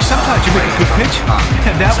 Hey, sometimes you make a good pitch,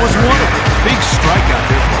 and that was one of them. Big strikeout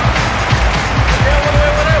there.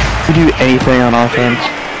 You do anything on offense?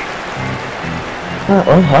 Well,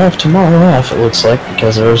 I have tomorrow off, it looks like,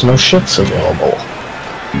 because there is no shifts available.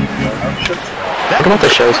 Look at what the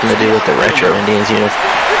show's going to do with the retro Indians uniform.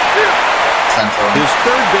 Central. His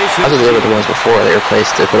third base I was with the ones before. They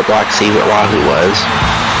replaced to put a block C where Wahoo was.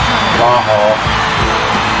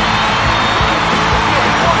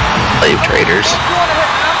 Slave traders.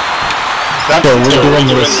 That's So we're doing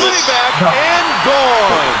this. and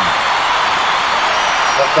gone.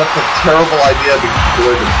 That's a terrible idea because the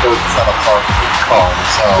way the boat set apart the car.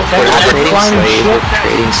 So We're not trading slaves, we're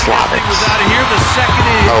trading Slavics. Was out of here the second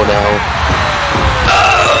inning. Oh no.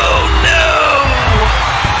 Oh no!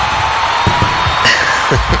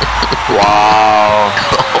 Wow.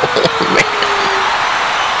 Oh man.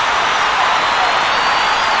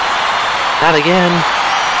 Not again.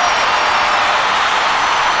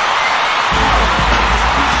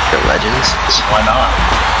 They're legends. why not?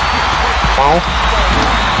 Well.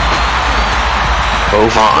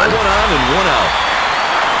 Move on. 1 on and 1 out.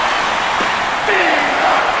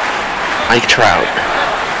 Mike Trout.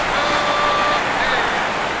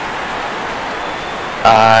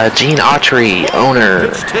 Gene Autry, owner.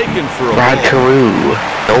 Pitch taken for a Rod ball. Carew,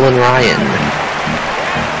 Nolan Ryan,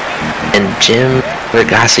 and Jim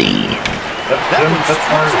Rigassi. That one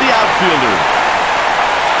strikes the outfielder.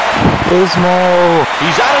 Bismo.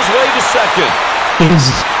 He's on his way to second.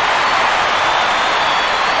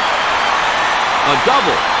 A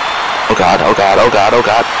double. Oh god, oh god, oh god, oh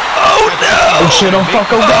god. Oh no! Oh shit, oh fuck,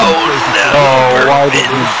 oh god. Oh no! Oh, why did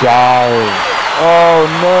you die? Oh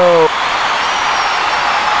no.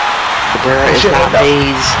 Cabrera is not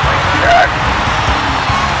Hayes.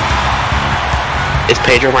 Is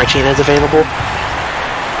Pedro Martinez available?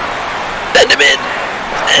 Send him in!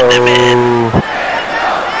 Send him in!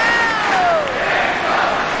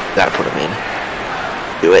 Gotta put him in.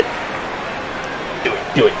 Do it.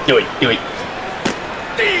 Do it.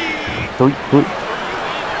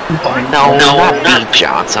 No, not Beep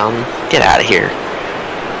Johnson. Get out of here.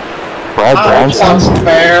 Brad Johnson?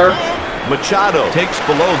 Fair. Machado takes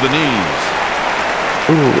below the knees.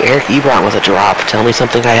 Ooh, Eric Ebron with a drop. Tell me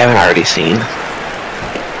something I haven't already seen.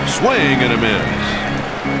 Swing and a miss.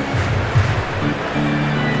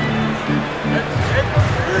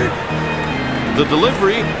 The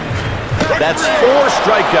delivery. That's 4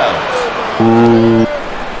 strikeouts. Ooh.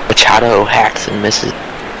 Machado hacks and misses.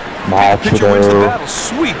 Pitcher wins the Machado. battle.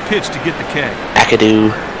 Sweet pitch to get the K.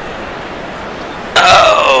 McAdoo.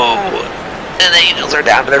 Oh! And the Angels are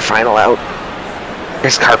down to their final out.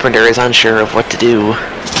 Chris Carpenter is unsure of what to do.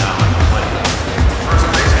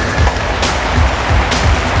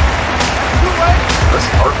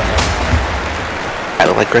 I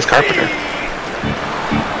don't like Chris Carpenter.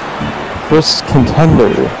 Chris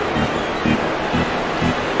Contender.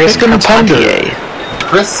 Chris Carpentier.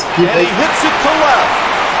 Chris, And he hits it to left.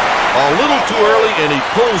 A little too early, and he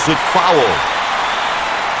pulls it foul.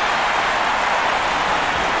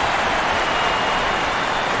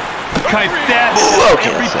 Kite, that's Ooh, okay,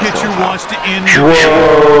 every that's pitcher foul. wants to end your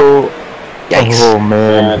Whoa! Yikes. Oh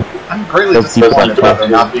man. I'm greatly That's disappointed deep. about there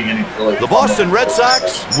not being any really. The Boston Red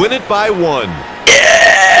Sox win it by 1.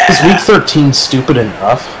 Is week 13 stupid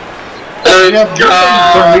enough? Great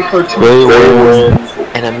win.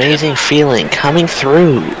 An amazing feeling coming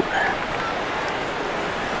through.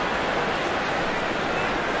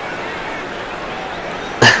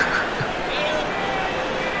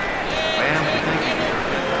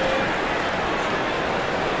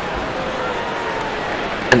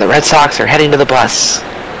 And the Red Sox are heading to the bus.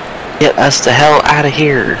 Get us the hell out of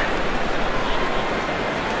here.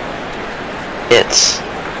 It's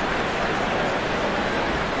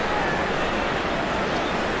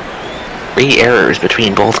three errors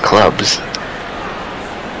between both clubs.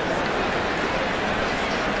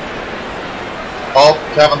 Oh,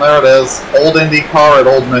 Kevin, there it is. Old Indy car at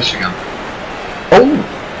Old Michigan. Oh!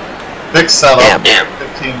 Big setup. Damn.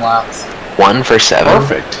 15 laps. 1 for 7.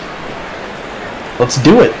 Perfect. Let's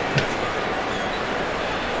do it.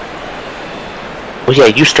 Well, yeah,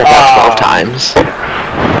 you struck out 12 times.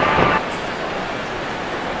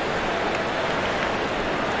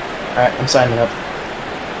 Alright, I'm signing up.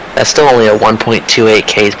 That's still only a 1.28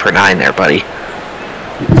 Ks per 9 there, buddy.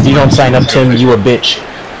 If you don't sign up, Tim, you a bitch.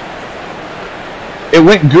 It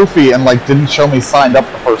went goofy and like didn't show me signed up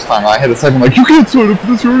the first time. I had a second like, you can't sign up for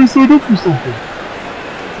this, you already signed up for something.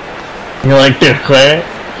 You like this, right?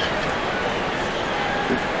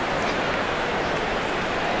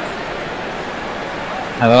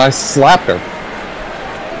 And then I slapped her.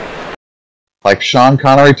 Like Sean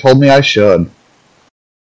Connery told me I should.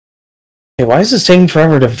 Hey, why is this taking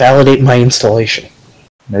forever to validate my installation?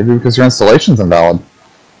 Maybe because your installation's invalid.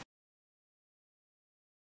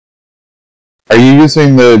 Are you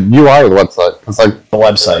using the UI or the website? It's like The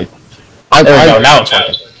website. There we go, now it's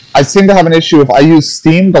working. I seem to have an issue if I use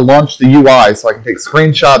Steam to launch the UI so I can take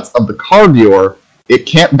screenshots of the car viewer, it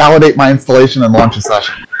can't validate my installation and launch a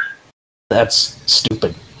session. That's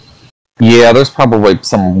stupid. Yeah, there's probably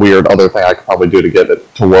some weird other thing I could probably do to get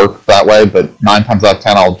it to work that way, but 9 times out of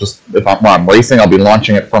 10, I'll just, when I'm racing, I'll be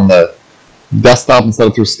launching it from the desktop instead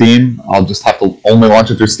of through Steam. I'll just have to only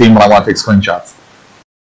launch it through Steam when I want to take screenshots.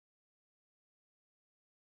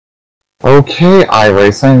 Okay,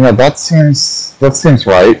 iRacing, yeah, that seems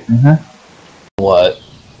right. Mm-hmm. What?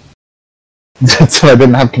 That's I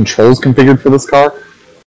didn't have controls configured for this car.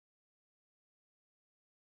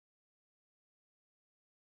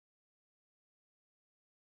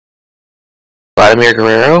 Vladimir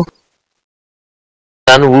Guerrero?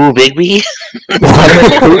 Sunwoo Bigby?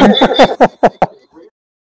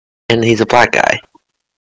 And he's a black guy.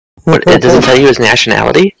 What, it doesn't tell you his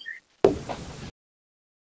nationality?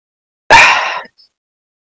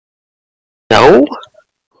 No?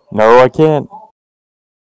 No, I can't.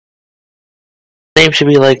 His name should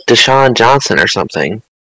be like Deshaun Johnson or something.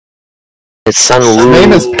 It's Sunwoo. His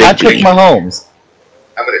name is Patrick Bigby. Mahomes.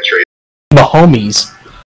 I'm gonna trade. Mahomes.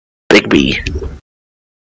 Big B.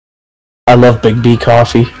 I love Big B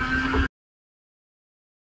coffee.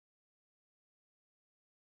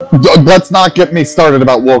 Let's not get me started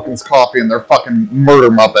about Wilkins Coffee and their fucking murder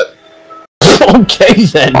muppet. Okay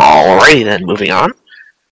then. Alrighty then, moving on.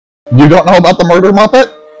 You don't know about the murder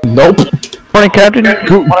muppet? Nope. Morning, Captain.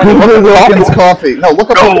 Google Wilkins Coffee. No,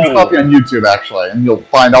 look up Wilkins Coffee on YouTube, actually, and you'll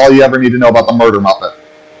find all you ever need to know about the murder muppet.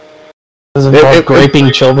 Does it involve graping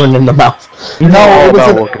children in the mouth? No,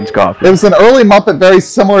 Wilkins Coffee. It was an early Muppet very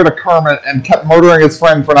similar to Kermit and kept murdering his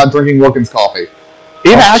friend for not drinking Wilkins Coffee.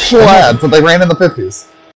 In actual ads that they ran in the 50s.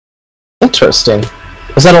 Interesting.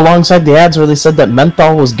 Was that alongside the ads where they said that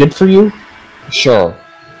menthol was good for you? Sure.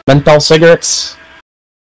 Menthol cigarettes?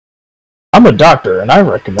 I'm a doctor and I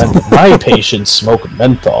recommend that my patients smoke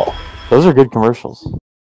menthol. Those are good commercials.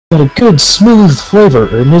 Got a good smooth flavor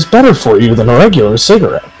and is better for you than a regular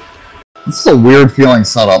cigarette. This is a weird feeling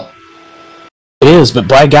setup. It is, but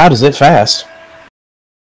by God is it fast.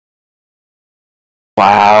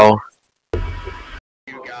 Wow.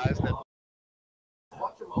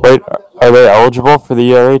 Wait, are they eligible for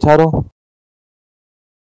the ERA title?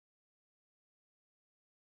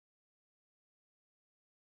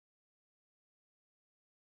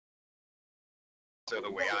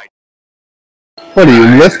 What are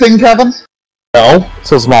you, lifting, Kevin? No.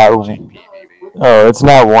 So it's not... Oh, it's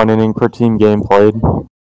not 1 inning per team game played.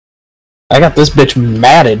 I got this bitch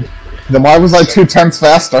matted. Then why was I 2/10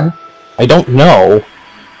 faster? I don't know.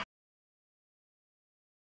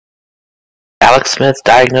 Alex Smith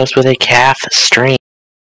diagnosed with a calf strain.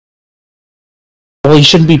 Well, he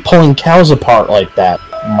shouldn't be pulling cows apart like that.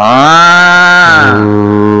 Ma.